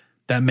like,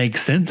 that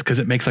makes sense because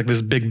it makes like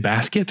this big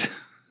basket.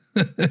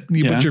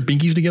 You put your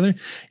pinkies together,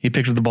 he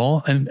picked up the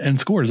ball and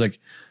scores. Like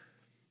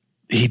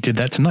he did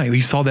that tonight.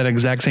 We saw that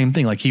exact same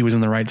thing. Like he was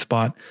in the right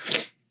spot.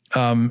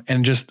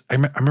 And just, I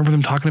remember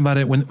them talking about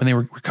it when they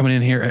were coming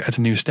in here as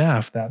a new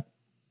staff, that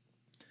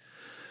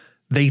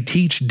they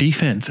teach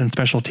defense and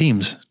special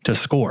teams to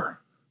score.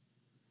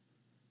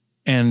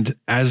 And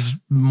as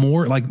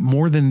more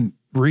than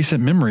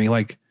recent memory,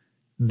 like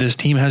this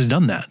team has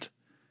done that.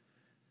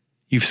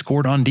 You've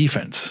scored on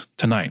defense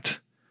tonight.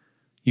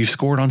 You've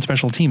scored on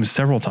special teams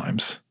several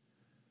times.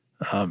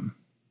 But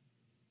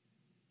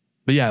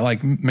yeah,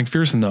 like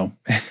McPherson though,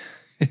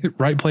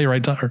 right play,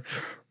 right time, or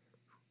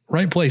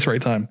right place, right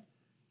time.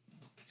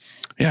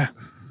 Yeah.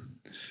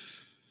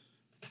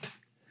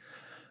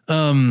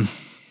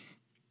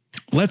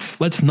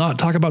 Let's not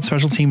talk about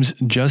special teams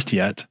just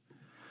yet,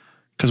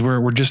 because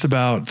we're just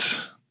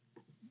about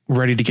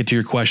ready to get to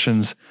your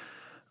questions.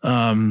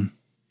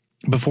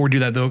 Before we do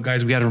that though,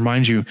 guys, we got to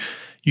remind you,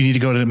 you need to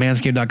go to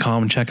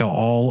manscaped.com and check out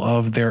all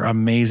of their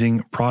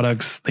amazing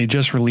products. They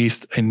just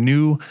released a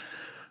new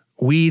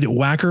Weed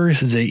Whacker.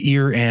 This is a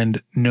ear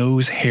and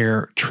nose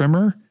hair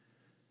trimmer.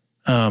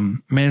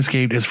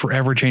 Manscaped is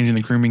forever changing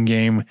the grooming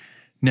game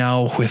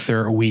now with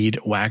their Weed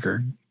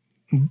Whacker.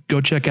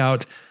 Go check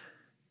out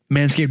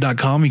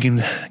manscaped.com. You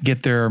can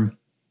get their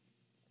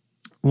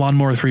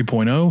Lawnmower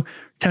 3.0,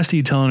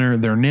 Testy Toner,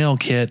 their nail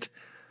kit,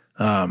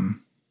 the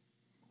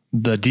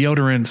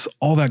deodorants,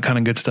 all that kind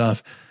of good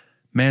stuff.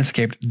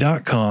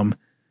 Manscaped.com.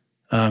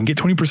 Get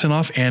 20%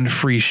 off and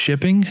free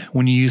shipping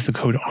when you use the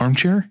code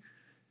armchair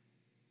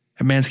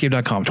at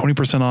manscaped.com.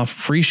 20% off,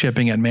 free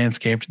shipping at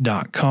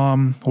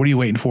manscaped.com. What are you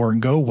waiting for?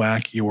 Go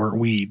whack your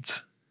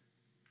weeds.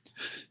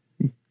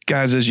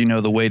 Guys, as you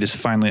know, the wait is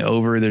finally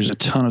over. There's a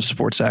ton of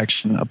sports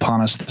action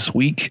upon us this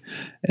week,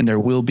 and there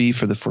will be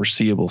for the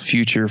foreseeable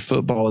future.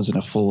 Football is in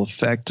a full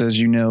effect, as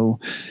you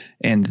know,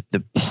 and the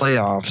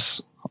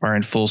playoffs are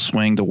in full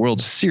swing. The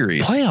World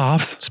Series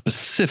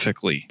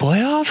specifically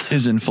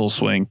is in full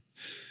swing.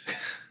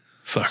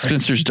 Sorry.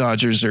 Spencer's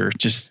Dodgers are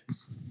just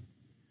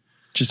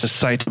a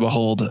sight to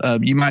behold.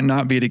 You might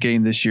not be at a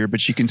game this year,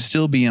 but you can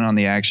still be in on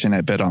the action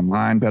at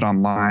BetOnline.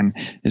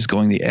 BetOnline is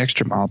going the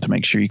extra mile to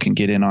make sure you can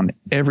get in on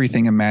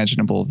everything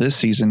imaginable this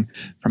season,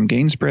 from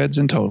game spreads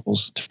and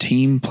totals to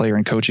team, player,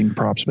 and coaching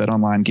props.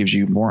 BetOnline gives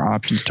you more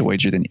options to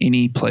wager than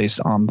any place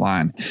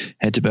online.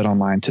 Head to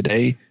BetOnline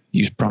today.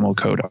 Use promo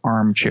code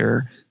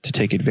ARMCHAIR to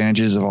take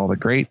advantages of all the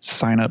great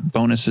sign-up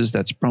bonuses.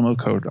 That's promo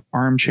code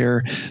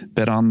ARMCHAIR.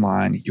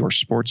 BetOnline, your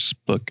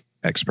sportsbook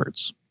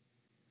experts.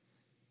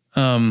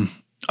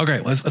 Okay,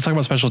 let's talk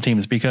about special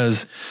teams,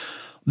 because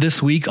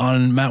this week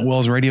on Matt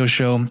Wells' radio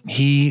show,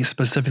 he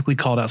specifically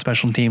called out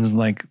special teams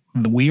like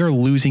we are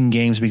losing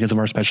games because of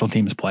our special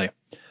teams play.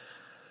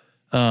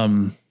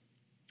 And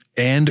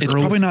it's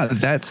probably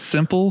not that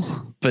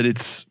simple, but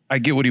I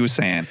get what he was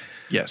saying.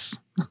 Yes.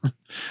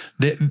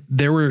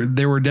 There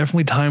were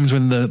definitely times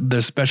when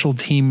the special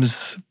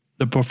teams,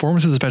 the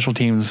performance of the special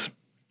teams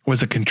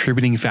was a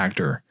contributing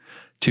factor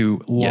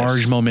to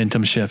large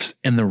momentum shifts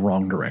in the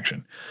wrong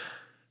direction.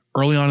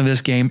 Early on in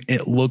this game,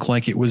 it looked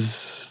like it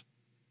was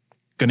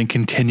going to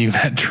continue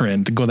that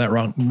trend, to go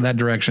that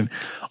direction.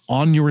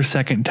 On your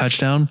second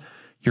touchdown,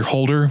 your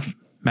holder,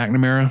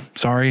 McNamara,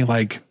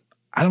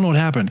 I don't know what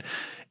happened.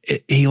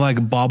 He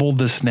bobbled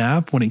the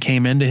snap when it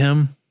came into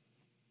him,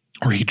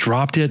 or he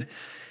dropped it.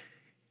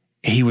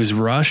 He was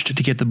rushed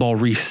to get the ball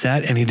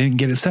reset, and he didn't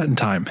get it set in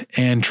time.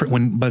 And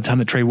by the time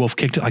that Trey Wolf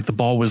kicked it, the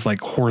ball was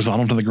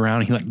horizontal to the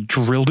ground. He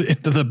drilled it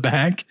into the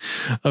back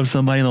of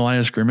somebody in the line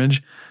of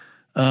scrimmage.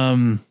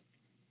 You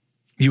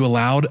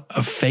allowed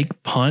a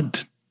fake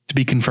punt to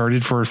be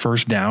converted for a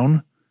first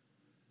down.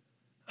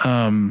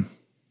 And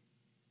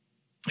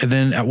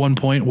then at one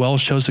point,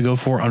 Wells chose to go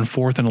for it on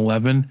 4th and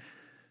 11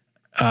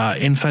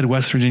 inside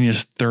West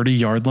Virginia's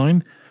 30-yard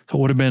line. So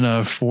it would have been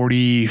a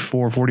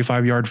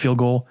 45-yard field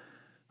goal.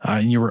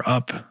 And you were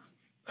up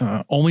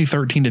only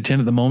 13-10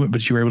 at the moment,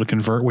 but you were able to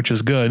convert, which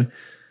is good.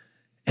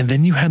 And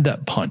then you had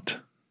that punt.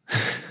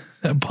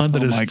 That punt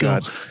that is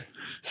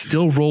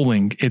still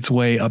rolling its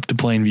way up to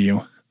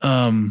Plainview.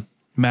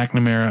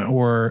 McNamara,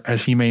 or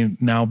as he may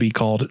now be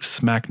called,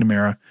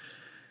 Smacknamara.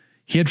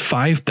 He had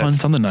 5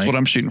 punts on the night. That's what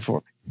I'm shooting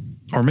for.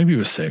 Or maybe it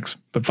was 6,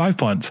 but 5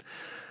 punts,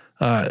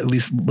 at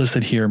least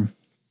listed here.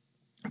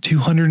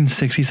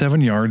 267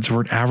 yards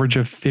for an average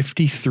of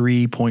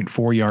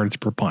 53.4 yards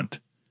per punt.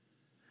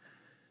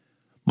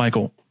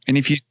 Michael. And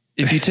if you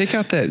take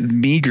out that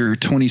meager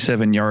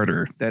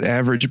 27-yarder, that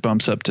average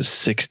bumps up to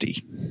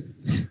 60.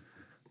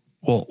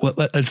 Well,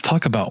 let's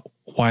talk about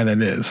why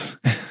that is.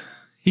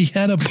 He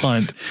had a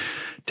punt.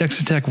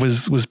 Texas Tech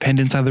was pinned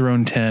inside their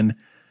own 10.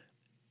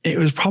 It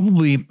was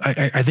probably,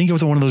 I think it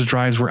was one of those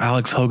drives where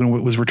Alex Hogan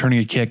was returning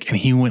a kick and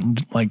he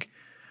went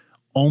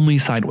only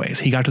sideways.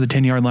 He got to the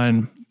 10-yard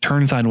line,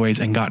 turned sideways,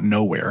 and got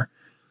nowhere.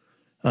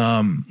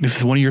 This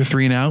is one of your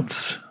 3 and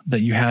outs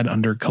that you had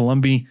under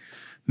Columbia.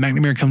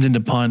 McNamara comes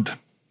into punt.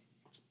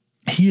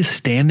 He is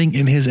standing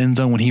in his end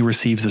zone when he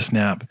receives the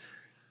snap.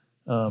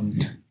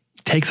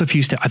 Takes a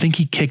few steps. I think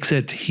he kicks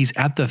it. He's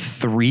at the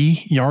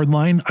 3-yard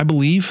line, I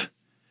believe.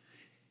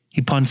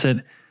 He punts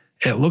it.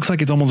 It looks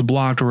like it's almost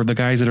blocked, or the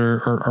guys that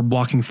are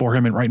blocking for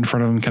him and right in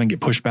front of him kind of get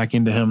pushed back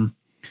into him.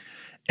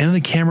 And then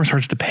the camera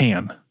starts to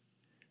pan.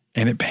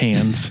 And it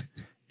pans.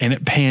 And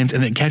it pans.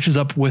 And it catches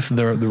up with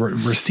the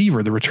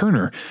receiver, the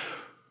returner,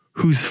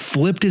 who's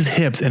flipped his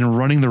hips and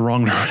running the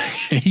wrong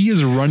direction. He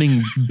is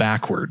running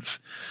backwards.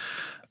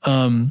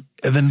 And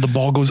then the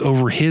ball goes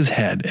over his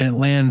head and it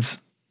lands.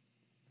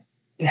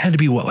 It had to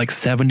be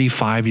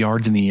 75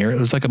 yards in the air. It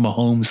was like a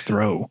Mahomes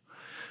throw.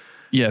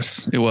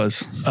 Yes, it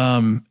was.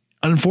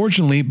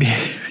 Unfortunately,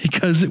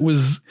 because it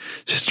was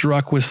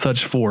struck with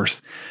such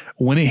force,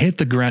 when it hit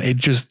the ground,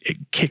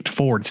 it kicked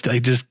forward.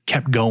 It just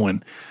kept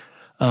going.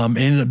 It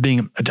ended up being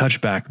a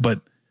touchback,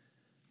 but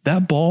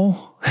that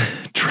ball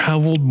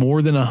traveled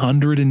more than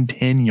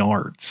 110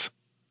 yards.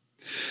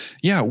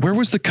 Yeah, where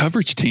was the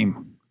coverage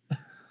team?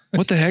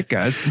 What the heck,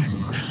 guys?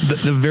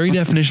 The very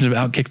definition of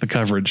outkick the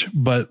coverage,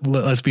 but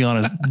let's be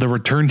honest, the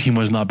return team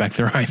was not back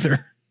there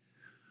either.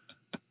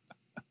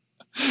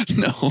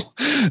 No,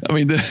 I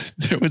mean,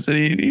 there wasn't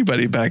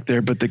anybody back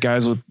there but the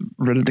guys with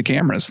rid of the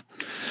cameras.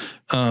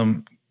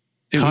 It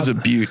was a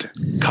beaut.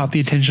 Caught the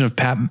attention of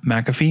Pat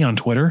McAfee on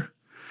Twitter.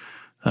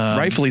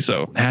 Rightfully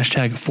so.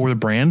 # for the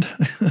brand.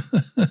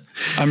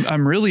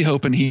 I'm really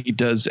hoping he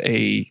does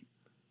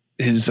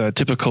his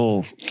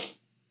typical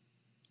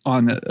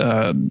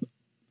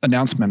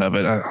announcement of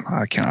it.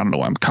 I don't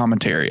know.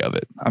 Commentary of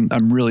it.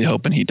 I'm really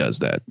hoping he does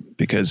that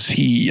because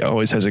he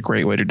always has a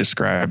great way to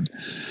describe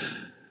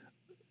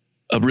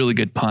a really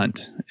good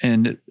punt.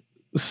 And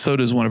so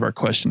does one of our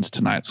questions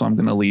tonight. So I'm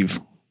going to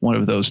leave one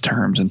of those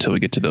terms until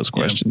we get to those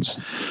questions.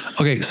 Yeah.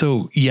 Okay.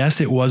 So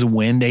yes, it was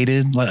wind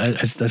aided.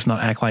 Let's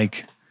not act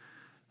like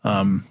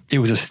it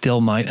was a still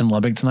night in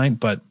Lubbock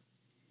tonight, but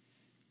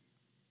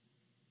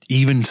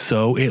even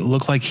so, it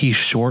looked like he's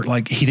short.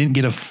 Like he didn't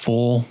get a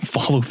full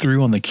follow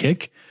through on the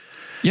kick.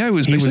 Yeah, it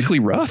was basically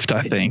roughed,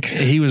 I think.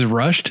 He was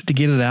rushed to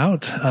get it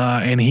out,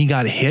 and he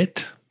got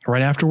hit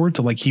right afterwards.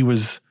 So he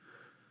was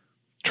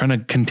trying to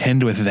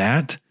contend with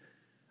that.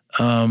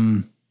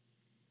 And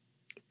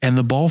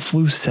the ball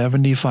flew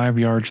 75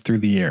 yards through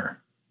the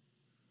air.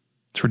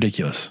 It's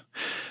ridiculous.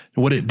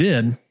 What it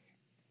did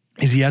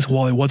is, yes,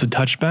 while it was a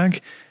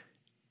touchback,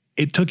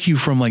 it took you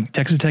from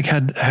Texas Tech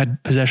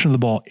had possession of the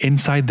ball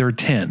inside their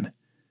 10.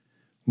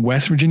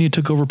 West Virginia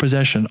took over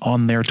possession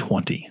on their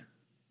 20.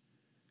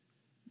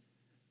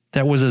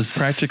 That was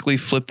practically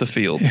flipped the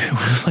field. It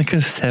was like a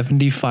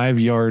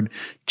 75-yard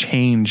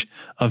change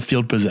of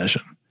field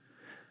possession.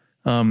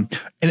 And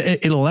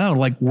it allowed,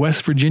 like,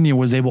 West Virginia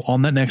was able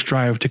on that next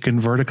drive to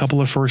convert a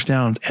couple of first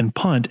downs and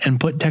punt and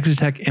put Texas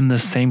Tech in the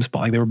same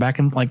spot. Like, they were back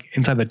in, like,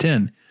 inside the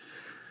 10.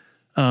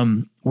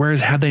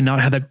 Whereas had they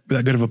not had that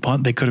good of a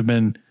punt, they could have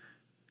been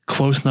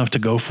close enough to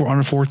go for on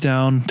a fourth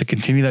down to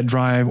continue that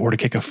drive or to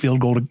kick a field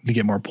goal to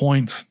get more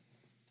points.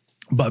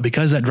 But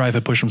because that drive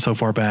had pushed them so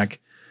far back,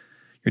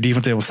 your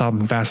defense was able to stop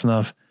them fast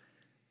enough.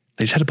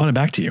 They just had to punt it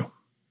back to you.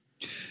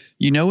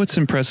 You know, it's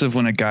impressive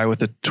when a guy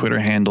with a Twitter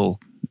handle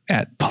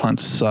at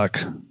punts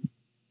suck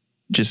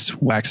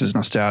just waxes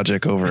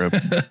nostalgic over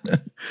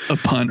a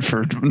punt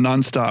for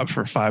nonstop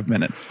for 5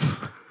 minutes.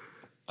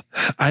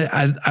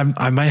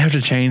 I might have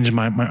to change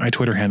my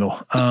Twitter handle.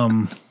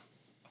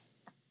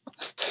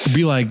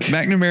 Be like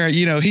McNamara,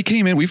 you know, he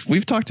came in,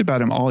 we've talked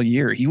about him all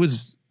year. He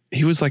was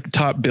like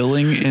top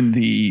billing in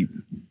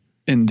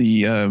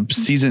the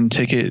season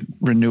ticket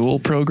renewal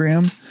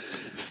program.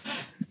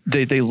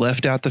 They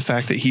left out the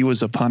fact that he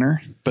was a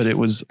punter, but it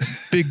was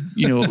big,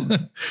 you know,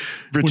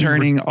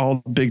 returning all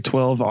Big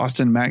 12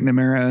 Austin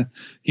McNamara.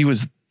 He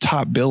was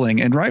top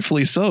billing, and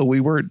rightfully so. We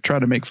weren't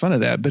trying to make fun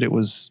of that, but it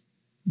was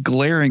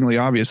glaringly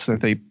obvious that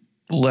they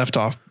left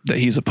off that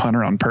he's a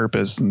punter on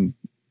purpose. And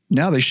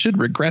now they should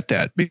regret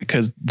that,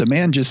 because the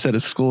man just set a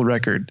school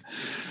record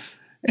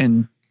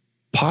and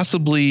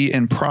possibly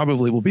and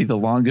probably will be the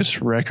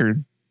longest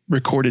recorded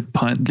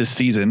punt this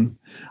season.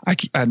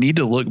 I need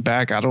to look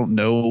back. I don't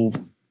know.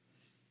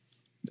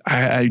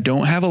 I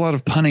don't have a lot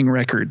of punting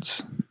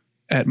records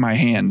at my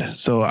hand.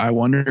 So I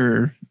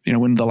wonder, you know,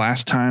 when the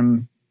last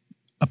time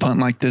a punt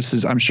like this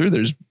is, I'm sure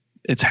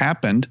it's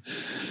happened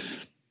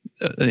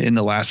in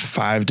the last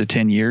 5 to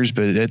 10 years,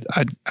 but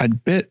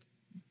I'd bet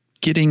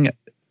getting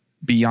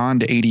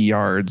beyond 80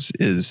 yards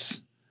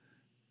is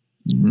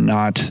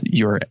not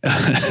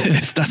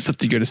it's not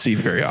something you're going to see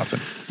very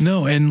often.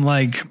 No. And,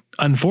 like,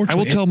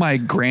 unfortunately, I will tell my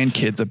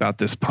grandkids about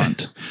this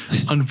punt.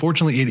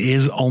 Unfortunately, it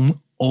is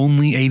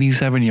only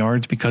 87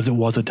 yards because it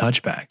was a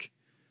touchback.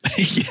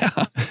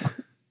 Yeah.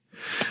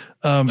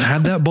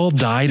 Had that ball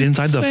died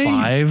inside the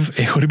 5,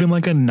 it would have been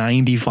like a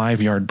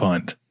 95-yard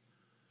punt.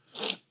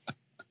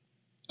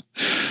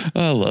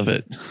 I love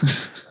it.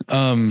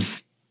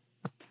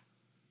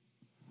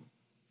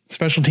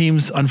 Special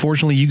teams,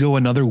 unfortunately, you go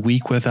another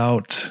week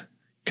without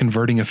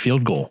converting a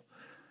field goal.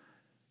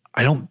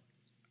 I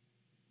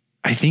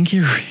think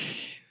what's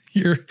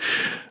your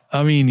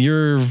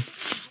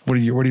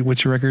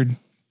record?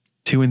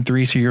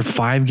 2-3. So you're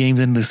 5 games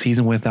into the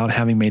season without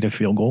having made a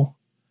field goal.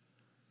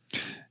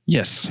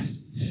 Yes.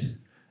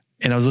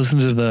 And I was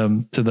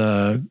listening to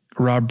the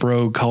Rob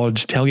Bro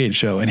college tailgate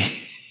show, and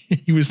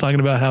he was talking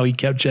about how he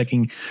kept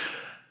checking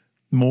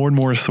more and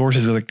more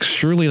sources. Like,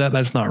 surely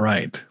that's not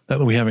right.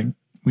 That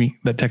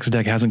Texas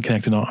Tech hasn't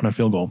connected on a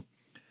field goal.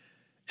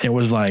 And it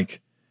was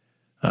like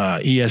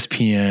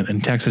ESPN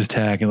and Texas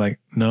Tech, and like,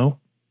 no,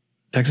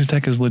 Texas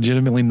Tech has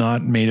legitimately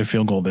not made a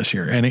field goal this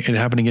year. And it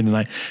happened again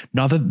tonight.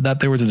 Not that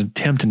there was an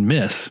attempt and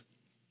miss.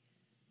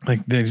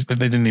 Like, they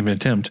didn't even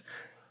attempt,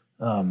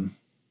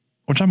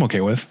 which I'm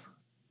okay with,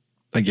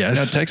 I guess.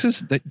 Now,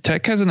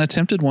 Tech hasn't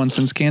attempted one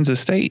since Kansas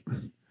State.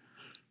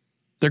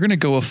 They're going to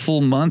go a full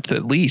month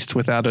at least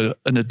without an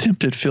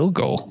attempted field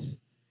goal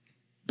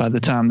by the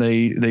time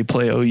they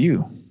play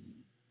OU.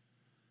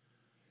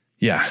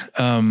 Yeah.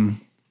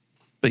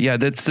 But yeah,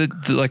 that's it.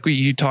 Like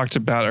you talked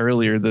about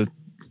earlier, a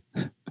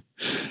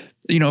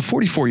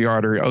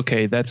 44-yarder.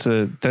 Okay. That's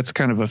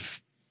kind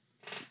of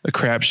a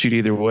crapshoot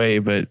either way,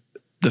 but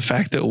the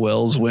fact that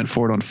Wells went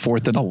for it on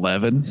 4th and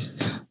 11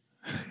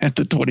 at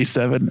the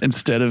 27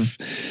 instead of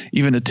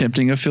even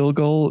attempting a field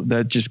goal,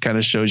 that just kind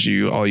of shows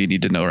you all you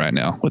need to know right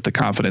now with the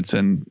confidence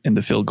in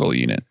the field goal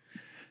unit.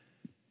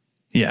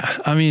 Yeah.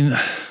 I mean,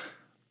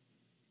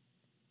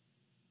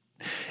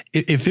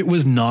 if it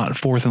was not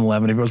 4th and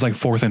 11, if it was like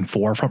 4th and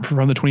 4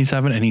 from the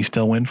 27 and he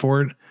still went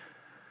for it,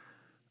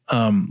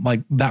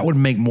 like, that would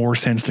make more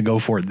sense to go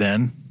for it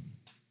then.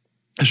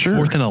 Sure.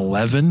 4th and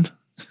 11.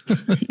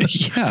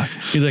 Yeah.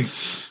 He's like,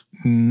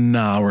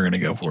 nah, we're going to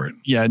go for it.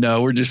 Yeah,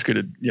 no, we're just going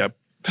to, yep.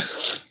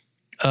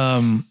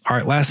 All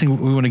right. Last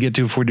thing we want to get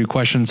to before we do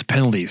questions,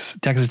 penalties.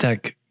 Texas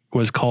Tech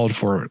was called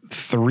for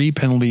 3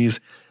 penalties,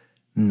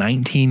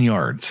 19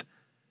 yards.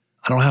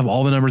 I don't have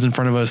all the numbers in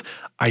front of us.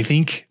 I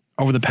think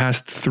over the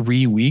past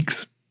 3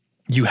 weeks,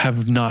 you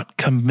have not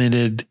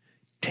committed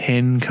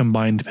 10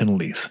 combined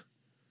penalties.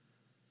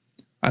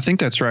 I think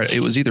that's right.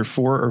 It was either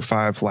 4 or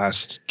 5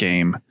 last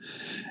game.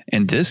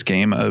 And this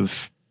game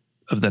of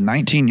the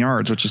 19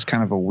 yards, which is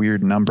kind of a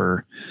weird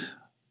number,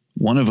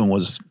 one of them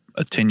was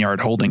a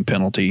 10-yard holding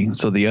penalty.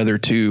 So the other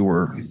 2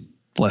 were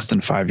less than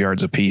 5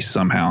 yards apiece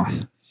somehow.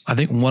 I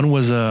think one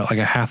was like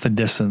a half the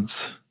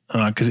distance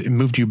because it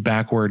moved you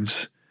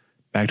backwards,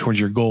 back towards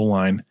your goal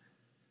line.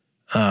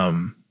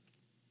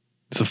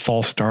 It's a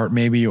false start,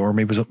 maybe, or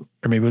maybe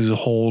it was a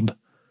hold.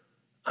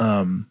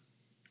 But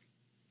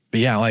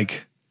yeah,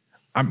 like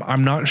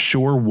I'm not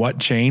sure what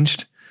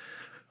changed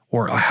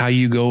or how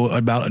you go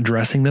about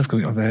addressing this.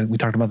 We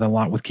talked about that a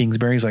lot with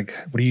Kingsbury. It's like,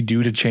 what do you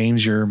do to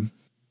change your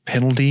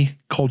penalty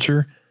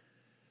culture?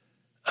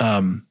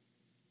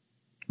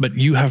 but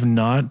you have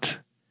not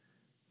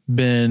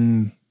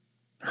been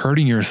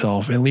hurting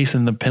yourself, at least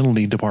in the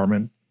penalty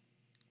department,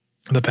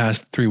 the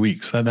past 3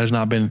 weeks. That there's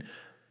not been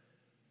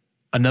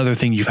another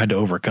thing you've had to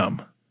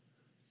overcome.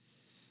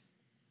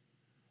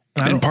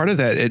 And part of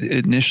that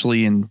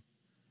initially, and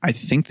I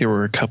think there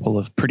were a couple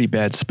of pretty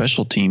bad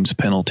special teams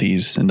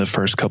penalties in the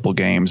first couple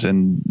games,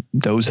 and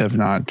those have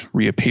not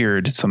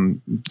reappeared.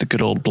 The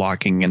good old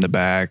blocking in the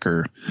back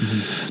or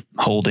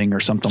holding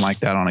or something like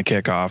that on a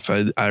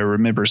kickoff. I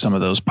remember some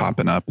of those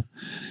popping up,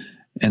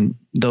 and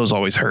those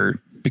always hurt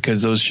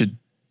because those should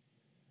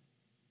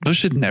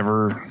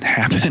never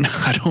happen,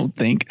 I don't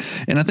think.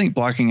 And I think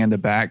blocking in the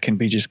back can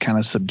be just kind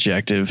of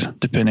subjective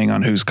depending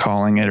on who's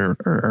calling it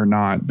or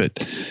not.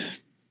 But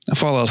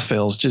if all else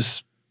fails,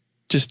 just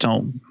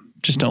don't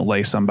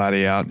lay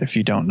somebody out if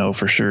you don't know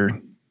for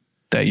sure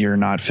that you're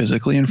not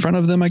physically in front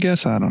of them, I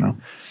guess. I don't know.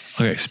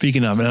 Okay.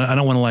 Speaking of, and I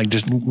don't want to like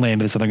just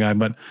land this other guy,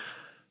 but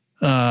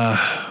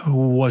what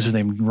was his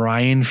name?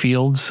 Ryan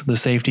Fields, the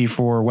safety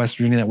for West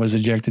Virginia that was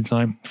ejected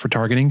tonight for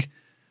targeting.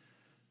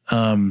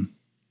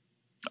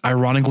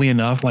 Ironically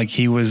enough, like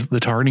the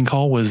targeting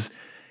call was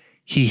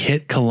he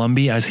hit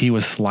Columbia as he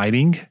was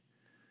sliding,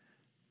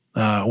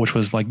 which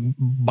was like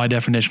by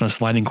definition, a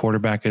sliding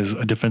quarterback is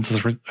a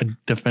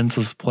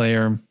defenseless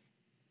player.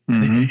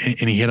 And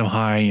he hit him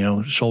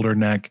high, shoulder,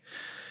 neck,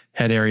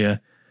 head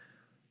area.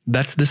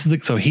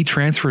 So he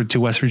transferred to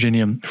West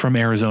Virginia from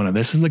Arizona.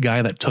 This is the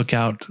guy that took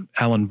out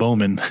Alan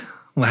Bowman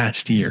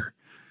last year.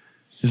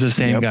 This is the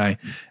same guy.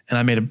 And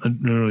I made a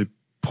really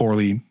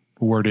poorly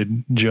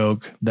worded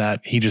joke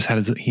that he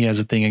has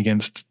a thing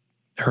against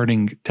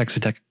hurting Texas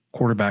Tech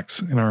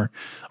quarterbacks in our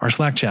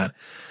Slack chat.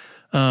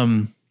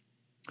 But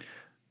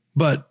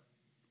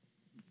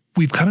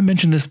we've kind of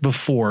mentioned this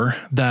before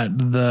that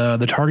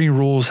the targeting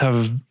rules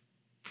have,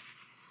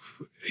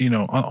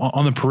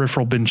 on the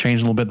peripheral been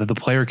changed a little bit, that the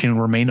player can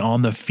remain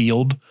on the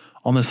field,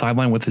 on the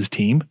sideline with his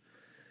team.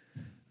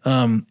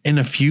 And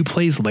a few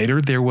plays later,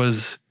 there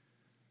was,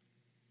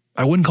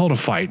 I wouldn't call it a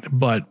fight,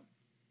 but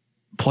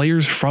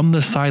players from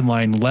the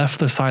sideline left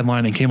the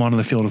sideline and came onto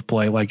the field of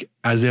play, like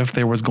as if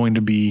there was going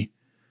to be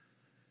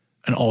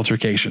an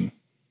altercation.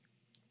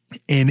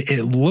 And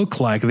it looked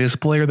like this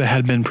player that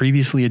had been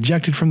previously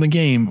ejected from the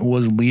game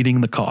was leading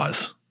the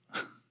cause.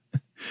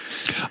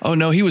 Oh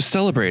no, he was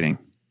celebrating.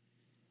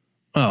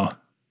 Oh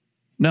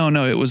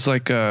no. It was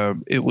like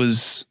it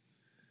was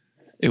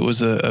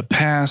a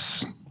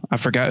pass. I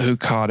forgot who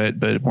caught it,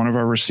 but one of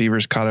our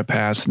receivers caught a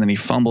pass and then he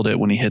fumbled it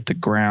when he hit the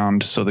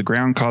ground. So the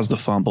ground caused the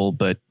fumble,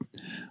 but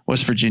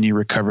West Virginia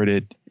recovered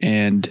it,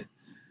 and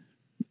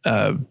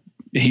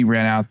he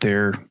ran out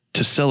there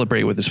to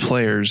celebrate with his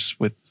players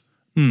with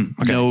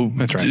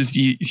that's right.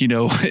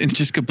 And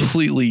just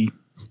completely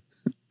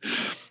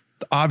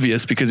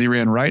obvious because he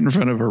ran right in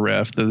front of a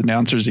ref. The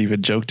announcers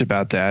even joked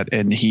about that,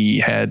 and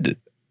he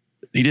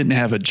didn't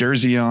have a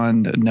jersey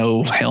on,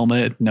 no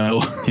helmet,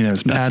 no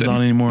his pads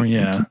on anymore.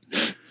 Yeah,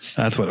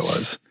 that's what it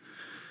was.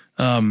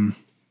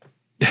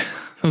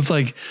 It was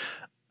like,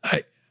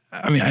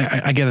 I mean,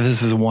 I get that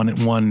this is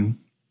one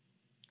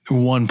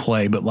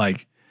play, but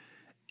like,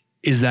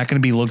 is that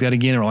going to be looked at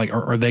again, or like,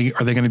 are they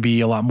going to be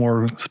a lot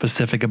more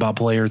specific about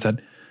players that,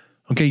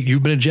 okay,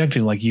 you've been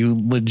ejected, like you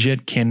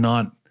legit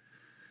cannot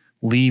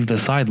leave the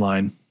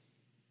sideline,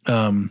 or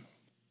are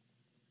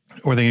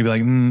they going to be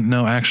like,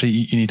 no, actually,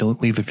 you need to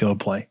leave the field of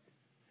play.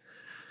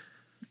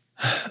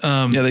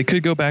 They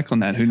could go back on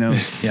that. Who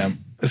knows? Yeah.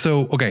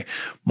 So okay,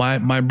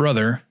 my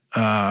brother.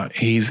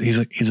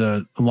 He's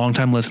a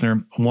longtime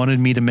listener.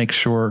 Wanted to make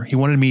sure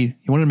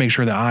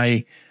that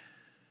I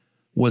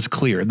was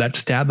clear. That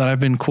stat that I've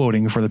been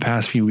quoting for the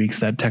past few weeks,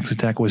 that Texas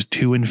Tech was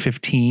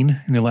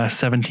 2-15 in their last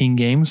 17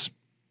 games,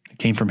 it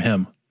came from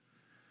him.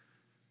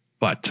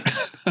 But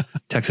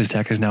Texas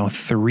Tech is now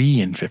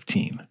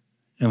 3-15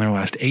 in their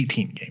last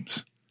 18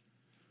 games.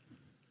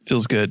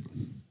 Feels good.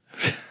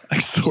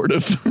 Sort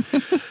of.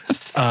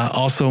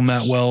 Also,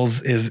 Matt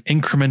Wells is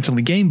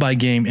incrementally game by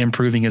game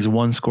improving his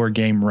one-score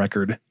game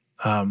record.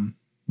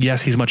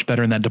 Yes, he's much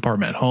better in that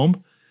department at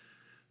home,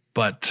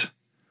 but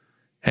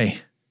hey,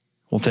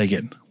 we'll take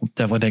it. We'll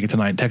definitely take it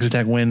tonight. Texas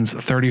Tech wins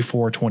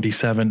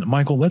 34-27.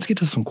 Michael, let's get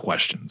to some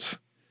questions.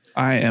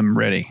 I am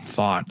ready.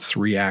 Thoughts,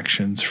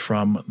 reactions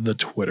from the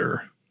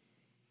Twitter.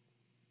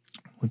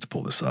 Let's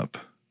pull this up.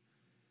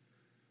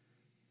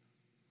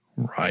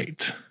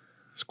 Right.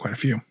 There's quite a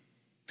few.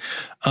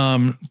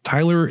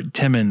 Tyler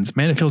Timmons,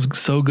 man, it feels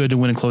so good to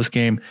win a close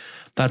game.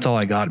 That's all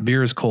I got.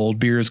 Beer is cold.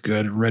 Beer is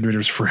good. Red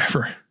Raiders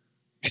forever.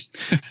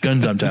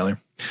 Guns up, Tyler.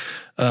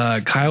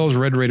 Kyle's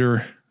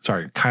Raider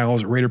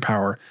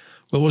power.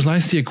 Well, it was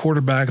nice to see a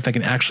quarterback that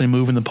can actually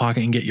move in the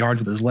pocket and get yards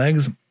with his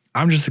legs.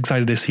 I'm just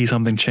excited to see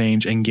something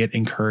change and get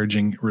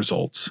encouraging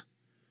results.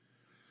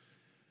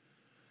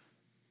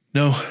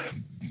 No.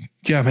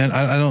 Yeah, man,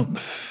 I don't,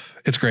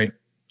 it's great.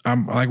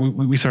 Like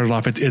we started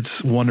off,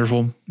 it's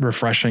wonderful,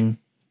 refreshing,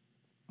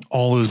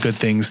 all those good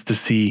things to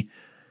see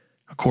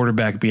a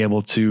quarterback be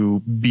able to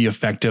be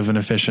effective and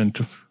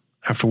efficient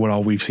after what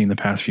all we've seen the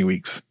past few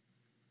weeks.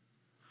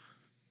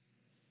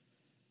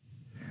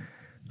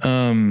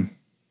 Rob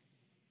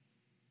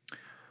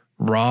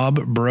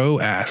Bro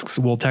asks,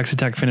 will Texas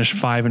Tech finish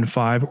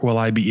 5-5 or will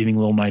I be eating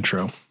Lil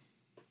Nitro?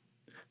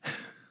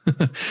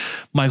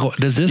 Michael,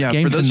 does this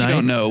game for those tonight? Who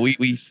don't know,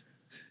 we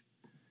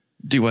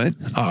do what?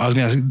 I was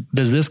going to ask,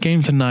 does this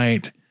game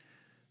tonight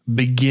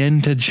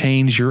begin to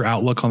change your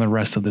outlook on the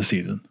rest of the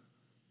season?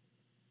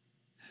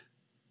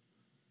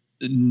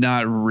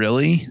 Not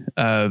really.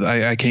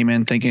 I came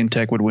in thinking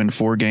Tech would win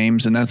 4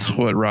 games, and that's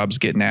what Rob's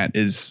getting at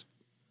is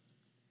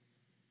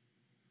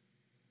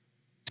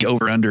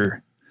over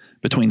under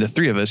between the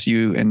three of us,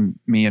 you and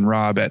me and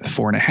Rob at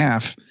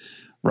 4.5.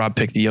 Rob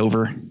picked the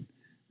over.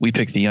 We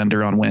picked the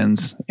under on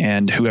wins,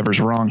 and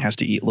whoever's wrong has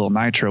to eat Lil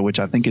Nitro, which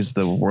I think is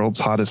the world's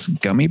hottest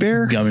gummy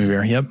bear. Gummy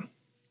bear, yep.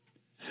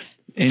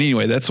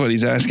 Anyway, that's what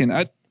he's asking.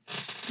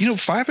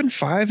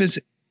 5-5 is,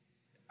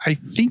 I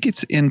think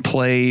it's in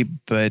play,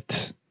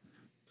 but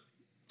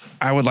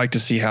I would like to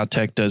see how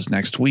Tech does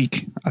next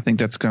week. I think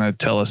that's going to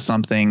tell us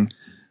something.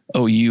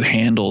 OU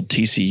handled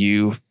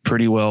TCU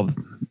pretty well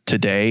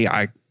today.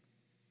 I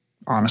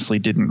honestly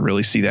didn't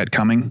really see that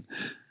coming.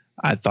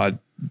 I thought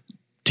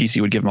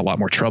TCU would give them a lot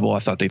more trouble. I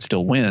thought they'd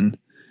still win,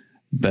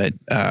 but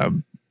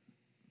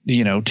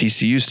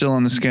TCU's still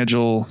on the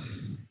schedule.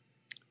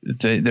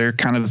 They're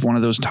kind of one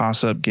of those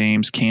toss-up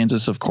games.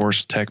 Kansas, of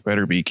course, Tech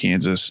better beat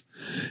Kansas,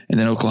 and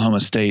then Oklahoma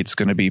State's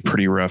going to be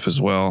pretty rough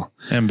as well.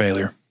 And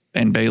Baylor,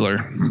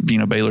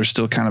 Baylor's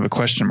still kind of a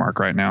question mark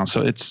right now.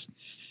 So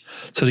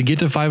to get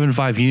to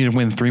 5-5, you need to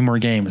win 3 more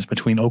games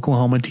between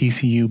Oklahoma,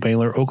 TCU,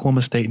 Baylor,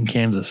 Oklahoma State, and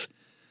Kansas.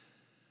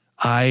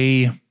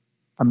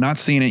 I'm not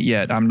seeing it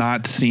yet.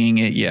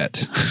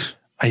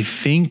 I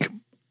think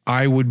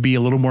I would be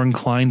a little more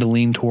inclined to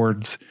lean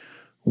towards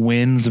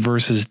wins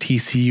versus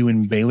TCU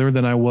and Baylor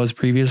than I was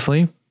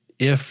previously.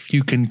 If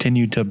you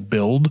continue to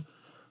build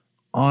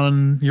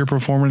on your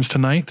performance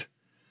tonight,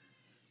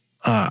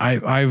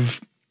 I've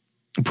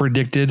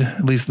predicted,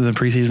 at least in the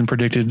preseason,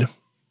 predicted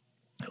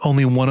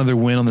only one other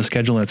win on the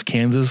schedule, and that's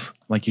Kansas.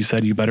 Like you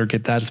said, you better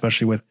get that,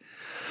 especially with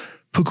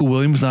Puka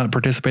Williams not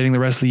participating the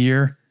rest of the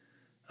year.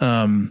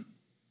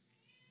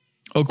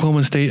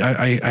 Oklahoma State,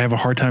 I have a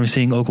hard time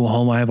seeing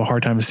Oklahoma. I have a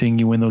hard time seeing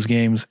you win those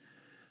games.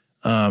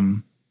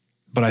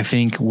 But I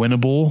think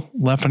winnable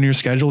left on your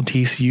schedule,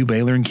 TCU,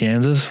 Baylor, and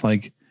Kansas.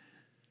 But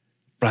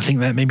I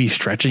think that may be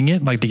stretching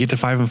it. To get to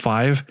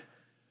 5-5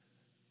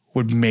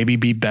 would maybe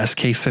be best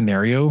case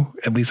scenario,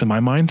 at least in my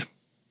mind.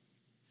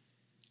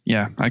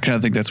 Yeah, I kind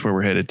of think that's where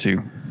we're headed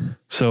to.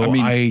 So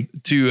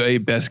to a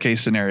best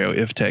case scenario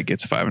if Tech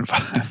gets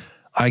 5-5.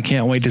 I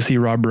can't wait to see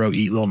Rob Bro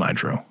eat Lil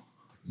Nitro.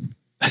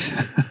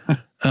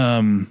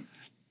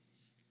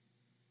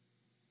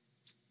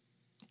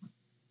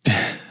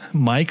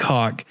 Mike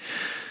Hawk.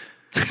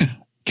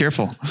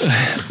 Careful.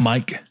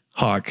 Mike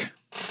Hawk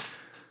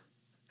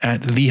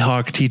at the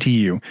Hawk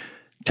TTU.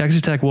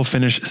 Texas Tech will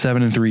finish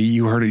 7-3.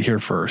 You heard it here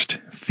first.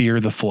 Fear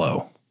the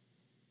flow.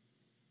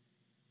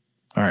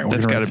 All right.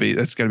 That's got to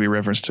be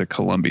reference to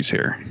Columbia's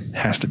here.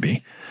 Has to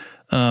be.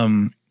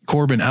 Alan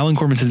Corbin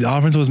says the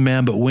offense was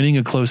mad, but winning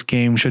a close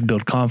game should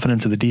build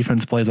confidence. If the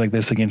defense plays like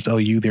this against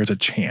OU, there's a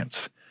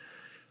chance.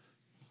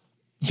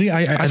 See,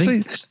 I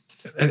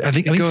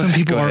think some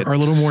people are a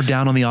little more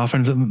down on the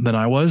offense than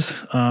I was,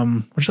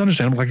 which is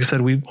understandable. Like I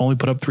said, we only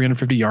put up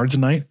 350 yards a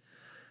night.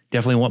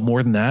 Definitely want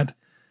more than that.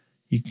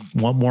 You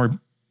want more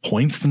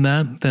points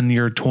than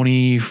your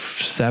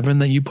 27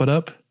 that you put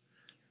up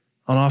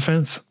on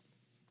offense.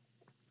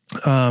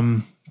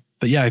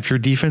 But yeah, if your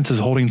defense is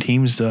holding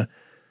teams to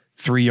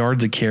 3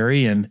 yards a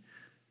carry and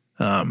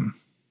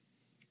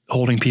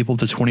holding people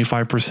to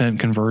 25%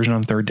 conversion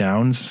on third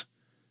downs,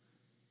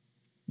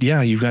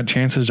 yeah, you've got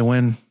chances to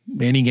win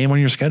any game on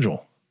your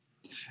schedule.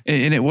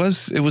 And it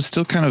was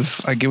still kind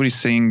of, I get what he's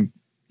saying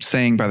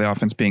by the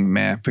offense being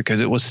meh, because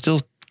it was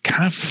still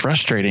kind of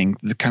frustrating.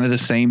 Kind of the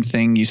same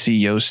thing you see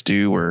Yost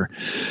do where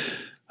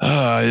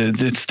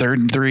it's 3rd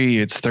and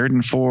 3, it's 3rd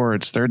and 4,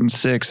 it's 3rd and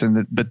 6.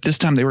 But this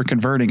time they were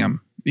converting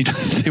them.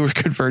 They were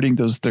converting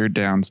those third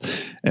downs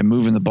and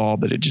moving the ball,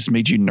 but it just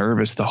made you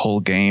nervous the whole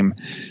game.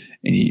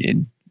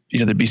 And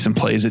there'd be some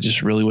plays that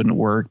just really wouldn't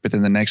work, but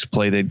then the next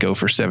play they'd go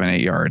for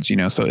 7-8 yards,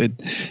 so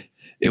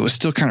it was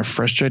still kind of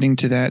frustrating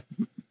to that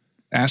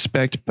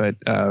aspect. But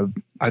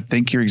I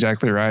think you're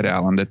exactly right,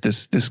 Alan, that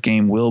this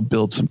game will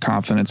build some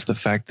confidence. The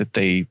fact that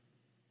they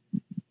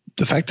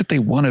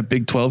won a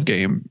Big 12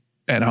 game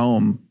at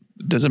home,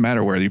 doesn't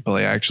matter where you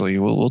play. Actually,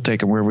 we'll take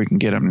them where we can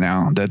get them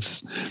now.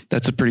 That's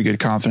a pretty good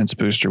confidence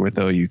booster with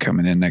OU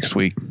coming in next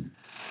week.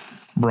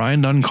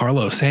 Brian Dunn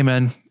Carlos, hey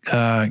man,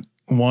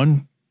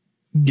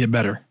 get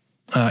better.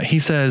 He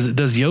says,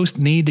 does Yost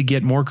need to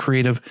get more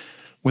creative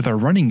with our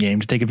running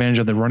game to take advantage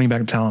of the running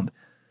back talent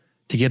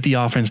to get the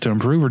offense to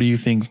improve, or do you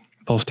think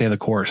they'll stay the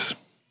course?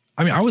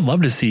 I mean, I would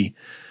love to see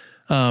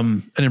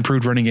an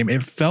improved running game.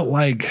 It felt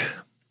like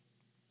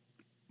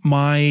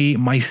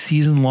my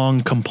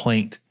season-long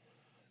complaint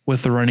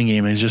with the running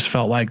game has just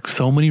felt like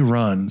so many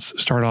runs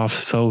start off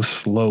so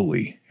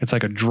slowly. It's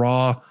like a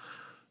draw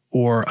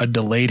or a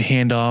delayed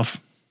handoff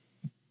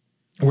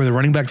where the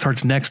running back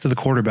starts next to the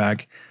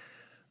quarterback.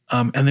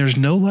 And there's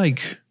no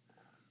like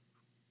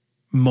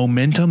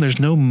momentum. There's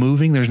no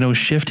moving. There's no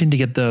shifting to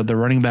get the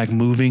running back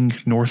moving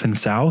north and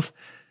south.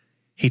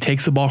 He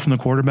takes the ball from the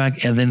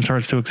quarterback and then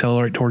starts to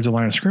accelerate towards the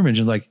line of scrimmage.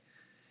 It's like,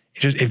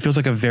 it feels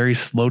like a very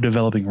slow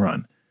developing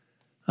run.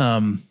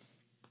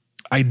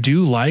 I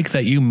do like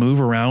that you move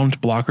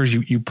around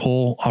blockers. You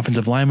pull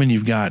offensive linemen.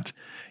 You've got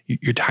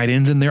your tight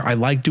ends in there. I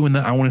like doing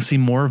that. I want to see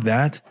more of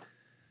that.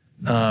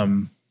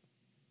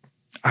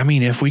 I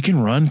mean, if we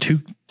can run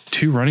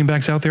two running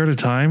backs out there at a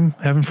time,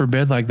 heaven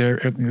forbid, like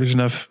there's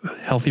enough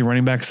healthy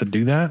running backs to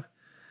do that.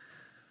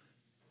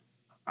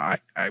 I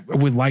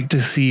would like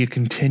to see a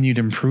continued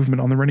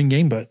improvement on the running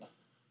game, but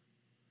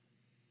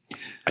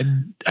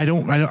I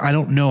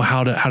don't know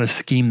how to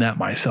scheme that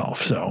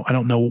myself. So I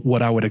don't know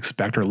what I would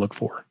expect or look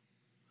for.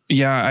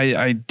 Yeah,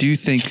 I do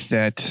think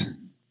that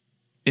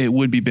it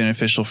would be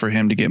beneficial for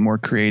him to get more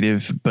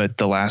creative, but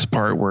the last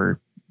part where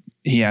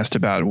he asked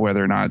about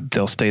whether or not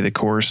they'll stay the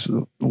course,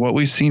 what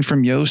we've seen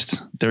from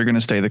Yost, they're going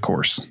to stay the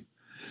course.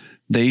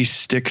 They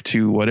stick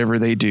to whatever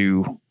they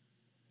do,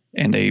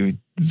 and they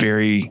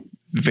very,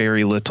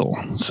 very little.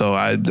 So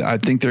I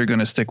think they're going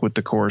to stick with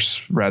the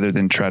course rather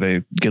than try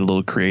to get a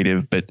little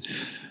creative. But,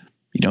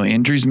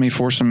 injuries may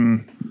force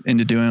them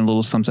into doing a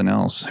little something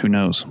else. Who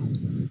knows?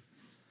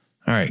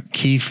 All right.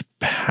 Keith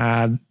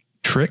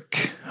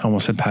Patrick. I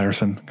almost said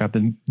Patterson. Got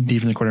the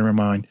defensive coordinator in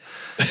my mind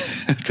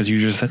because you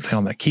just said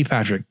on that. Keith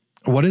Patrick.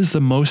 What is the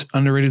most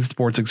underrated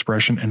sports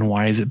expression and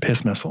why is it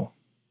piss missile?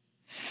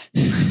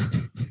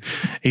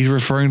 He's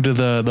referring to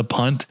the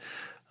punt.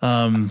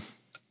 It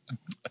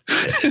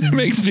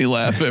makes me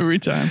laugh every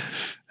time.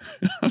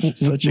 I'm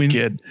such a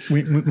kid.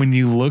 When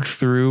you look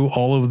through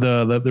all of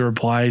the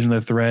replies and the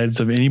threads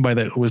of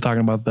anybody that was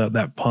talking about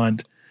that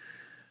punt,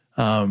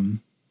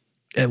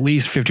 at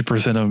least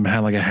 50% of them had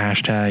like a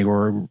hashtag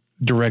or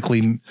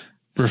directly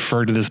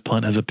referred to this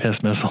punt as a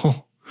piss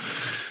missile.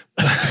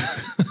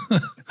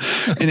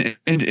 and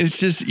it's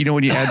just,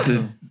 when you add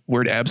the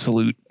word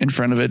absolute in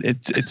front of it,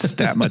 it's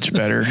that much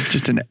better.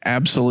 Just an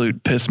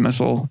absolute piss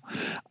missile.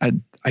 I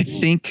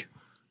think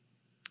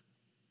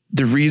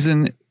the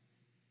reason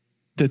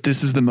that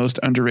this is the most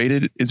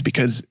underrated is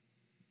because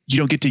you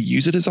don't get to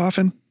use it as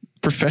often.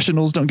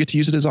 Professionals don't get to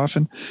use it as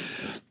often.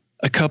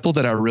 A couple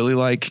that I really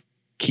like,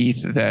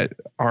 Keith, that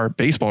are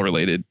baseball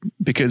related,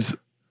 because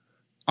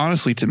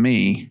honestly to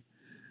me,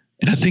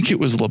 and I think it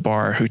was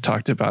LeBar who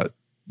talked about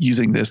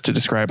using this to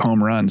describe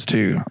home runs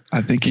too.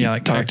 I think he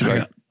talked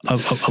about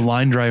a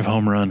line drive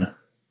home run.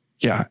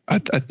 Yeah. I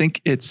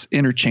think it's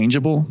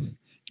interchangeable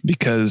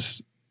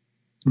because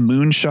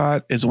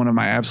moonshot is one of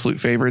my absolute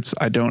favorites.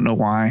 I don't know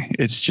why.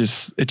 It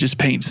just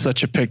paints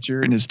such a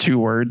picture in his 2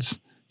 words,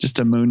 just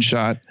a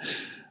moonshot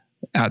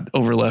out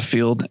over left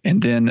field.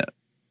 And then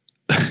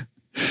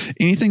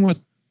anything with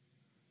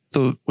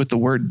the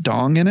word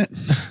dong in it,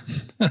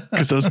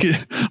 because those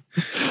get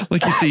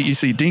like you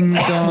see ding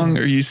dong,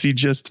 or you see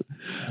just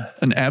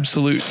an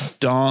absolute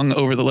dong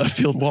over the left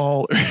field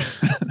wall.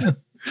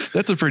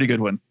 That's a pretty good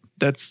one.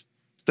 That's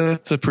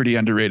a pretty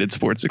underrated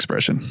sports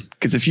expression,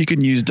 because if you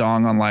can use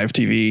dong on live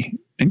TV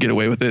and get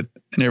away with it,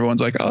 and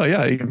everyone's like, oh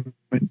yeah,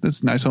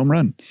 that's a nice home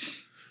run.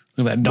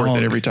 Look at that dong. Worth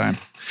it every time.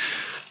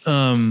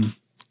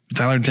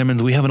 Tyler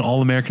Timmons, we have an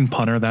All-American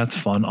punter. That's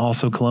fun.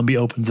 Also,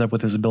 Columbia opens up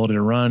with his ability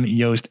to run.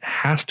 Yost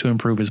has to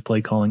improve his play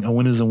calling. A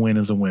win is a win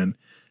is a win.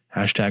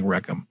 Hashtag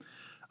wreck 'em.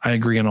 I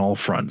agree on all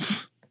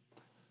fronts.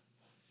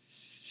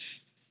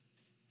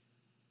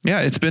 Yeah,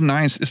 it's been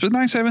nice. It's been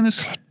nice having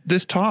this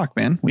talk,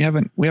 man. We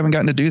haven't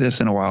gotten to do this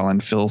in a while,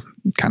 and feel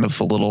kind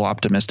of a little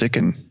optimistic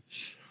and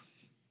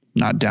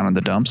not down in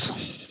the dumps.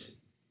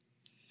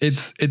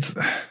 It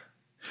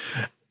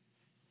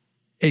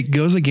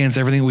goes against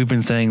everything we've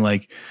been saying,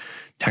 like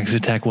Texas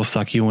Tech will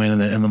suck you in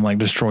and then like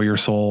destroy your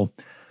soul.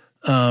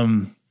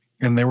 And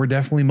there were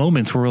definitely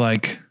moments where we're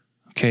like,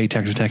 okay,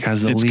 Texas Tech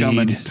has the lead.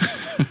 Coming.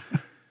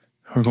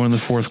 We're going to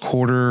the fourth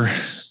quarter.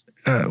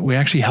 We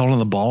actually held on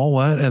the ball.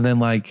 What? And then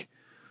like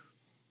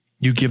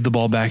you give the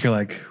ball back. You're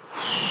like,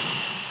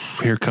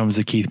 here comes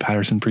the Keith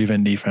Patterson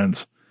prevent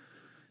defense.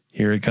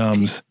 Here it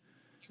comes.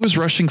 He was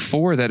rushing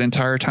 4 that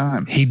entire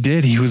time. He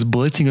did. He was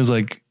blitzing. It was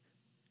like,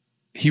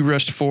 he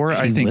rushed 4,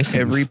 I think,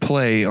 every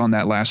play on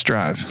that last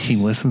drive. He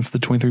listens to the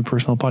 23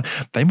 personnel pod.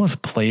 They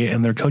must play it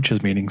in their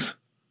coaches' meetings,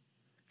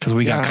 because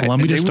we got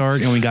Columbia to start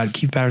and we got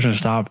Keith Patterson to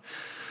stop,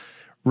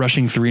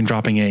 rushing 3 and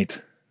dropping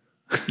 8.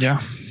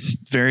 Yeah,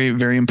 very,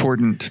 very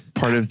important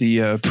part of the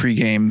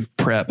pregame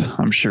prep,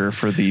 I'm sure,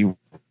 for the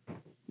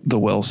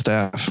Wells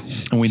staff.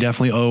 And we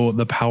definitely owe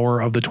the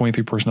power of the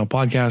 23 personnel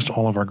podcast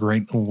all of our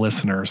great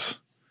listeners,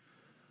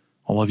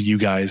 all of you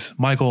guys.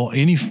 Michael,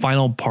 any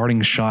final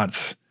parting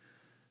shots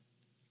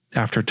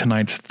after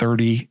tonight's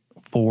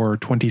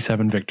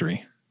 34-27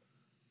 victory?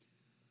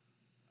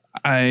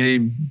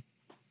 I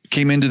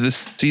came into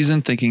this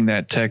season thinking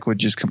that Tech would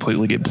just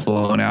completely get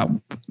blown out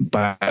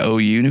by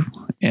OU,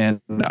 and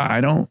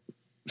I don't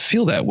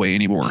feel that way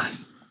anymore.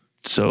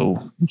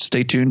 So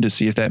stay tuned to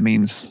see if that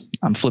means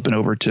I'm flipping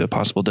over to a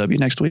possible W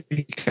next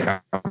week.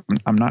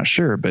 I'm not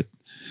sure, but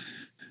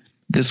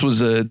this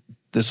was a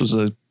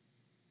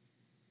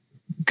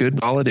good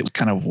solid. It was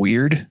kind of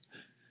weird,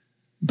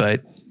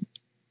 but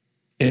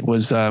it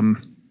was,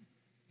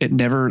 it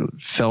never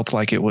felt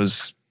like it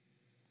was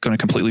going to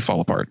completely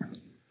fall apart.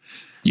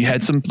 You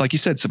had some, like you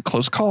said, some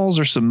close calls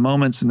or some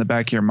moments in the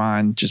back of your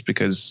mind just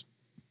because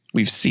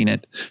we've seen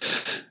it,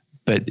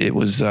 but it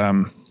was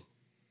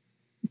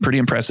pretty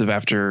impressive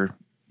after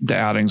the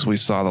outings we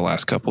saw the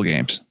last couple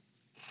games.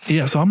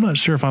 Yeah. So I'm not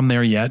sure if I'm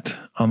there yet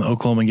on the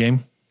Oklahoma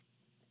game.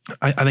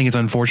 I think it's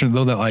unfortunate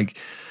though that like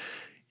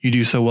you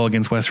do so well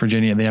against West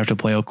Virginia and they have to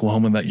play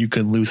Oklahoma that you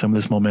could lose some of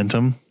this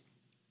momentum.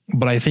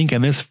 But I think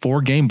in this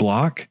 4-game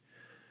block,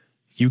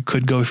 you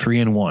could go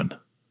 3-1.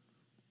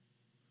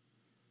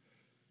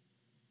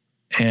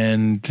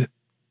 And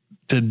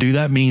to do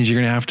that means you're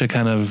going to have to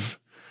kind of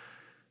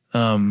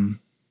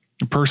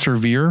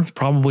persevere.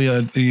 Probably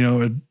I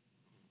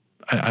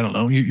don't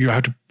know. You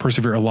have to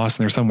persevere a loss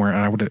in there somewhere. And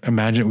I would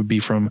imagine it would be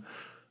from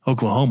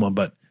Oklahoma.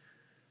 But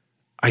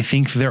I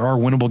think there are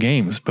winnable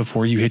games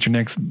before you hit your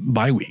next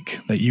bye week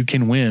that you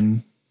can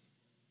win.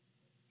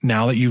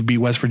 Now that you've beat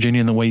West Virginia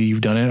in the way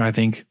you've done it, I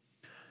think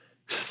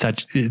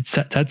it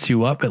sets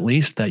you up at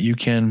least that you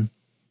can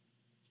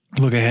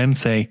look ahead and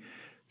say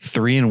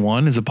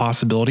 3-1 is a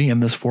possibility in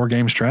this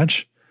 4-game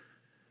stretch.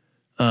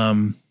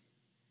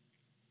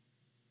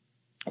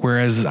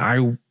 Whereas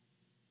I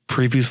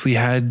previously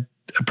had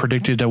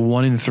predicted a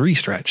 1-3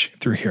 stretch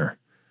through here.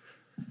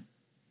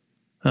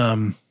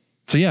 So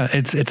yeah,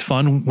 it's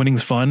fun.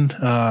 Winning's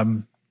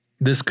fun.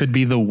 This could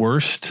be the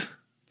worst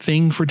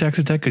thing for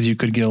Texas Tech because you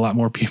could get a lot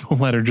more people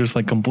that are just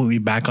like completely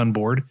back on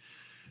board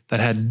that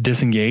had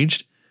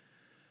disengaged.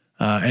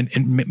 And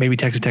maybe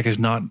Texas Tech is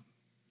not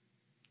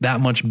that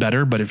much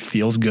better, but it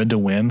feels good to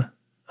win.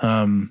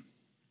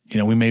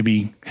 We may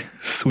be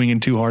swinging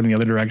too hard in the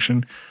other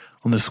direction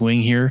on the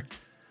swing here,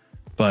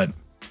 but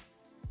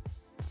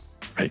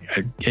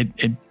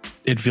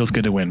it feels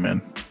good to win,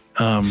 man.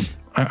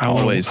 I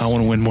want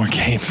to win more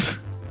games.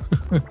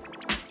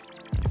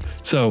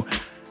 So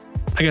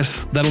I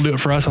guess that'll do it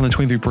for us on the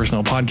 23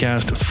 Personnel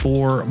Podcast.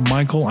 For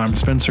Michael, I'm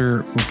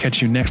Spencer. We'll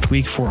catch you next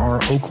week for our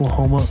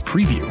Oklahoma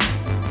preview.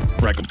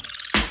 Wreck 'em.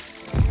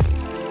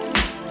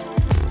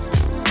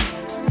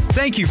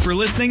 Thank you for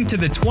listening to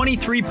the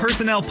 23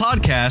 Personnel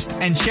Podcast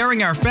and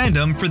sharing our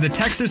fandom for the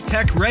Texas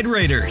Tech Red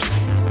Raiders.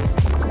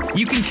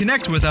 You can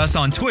connect with us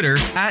on Twitter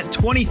at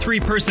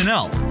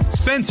 23personnel,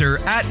 Spencer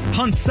at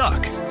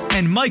Puntsuck,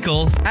 and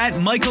Michael at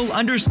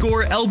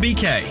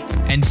Michael_LBK.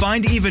 And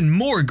find even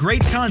more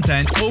great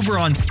content over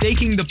on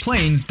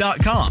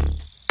stakingtheplains.com.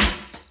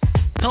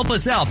 Help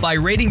us out by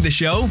rating the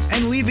show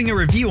and leaving a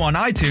review on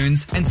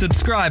iTunes and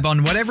subscribe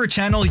on whatever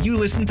channel you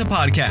listen to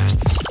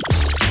podcasts.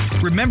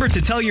 Remember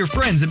to tell your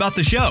friends about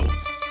the show.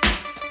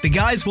 The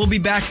guys will be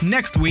back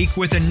next week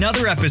with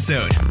another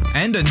episode.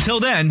 And until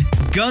then,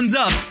 guns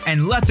up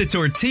and let the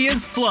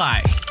tortillas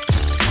fly.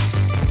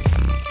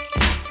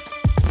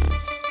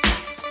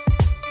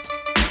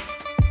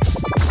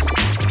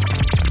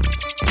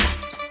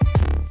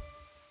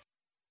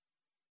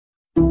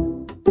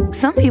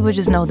 Some people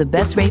just know the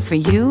best rate for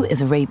you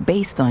is a rate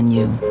based on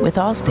you with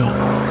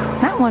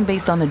Allstate. Not one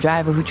based on the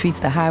driver who treats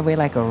the highway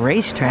like a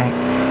racetrack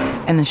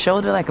and the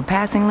shoulder like a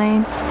passing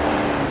lane.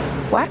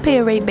 Why pay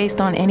a rate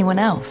based on anyone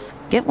else?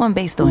 Get one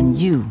based on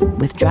you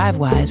with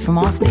DriveWise from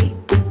Allstate.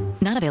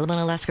 Not available in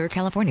Alaska or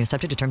California,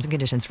 subject to terms and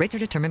conditions. Rates are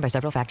determined by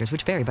several factors,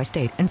 which vary by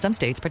state. In some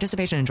states,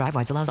 participation in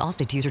DriveWise allows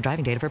Allstate to use your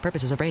driving data for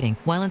purposes of rating.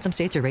 While in some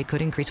states, your rate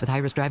could increase with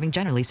high-risk driving.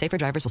 Generally, safer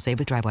drivers will save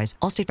with DriveWise.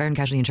 Allstate Fire and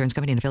Casualty Insurance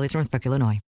Company and affiliates, Northbrook, Illinois.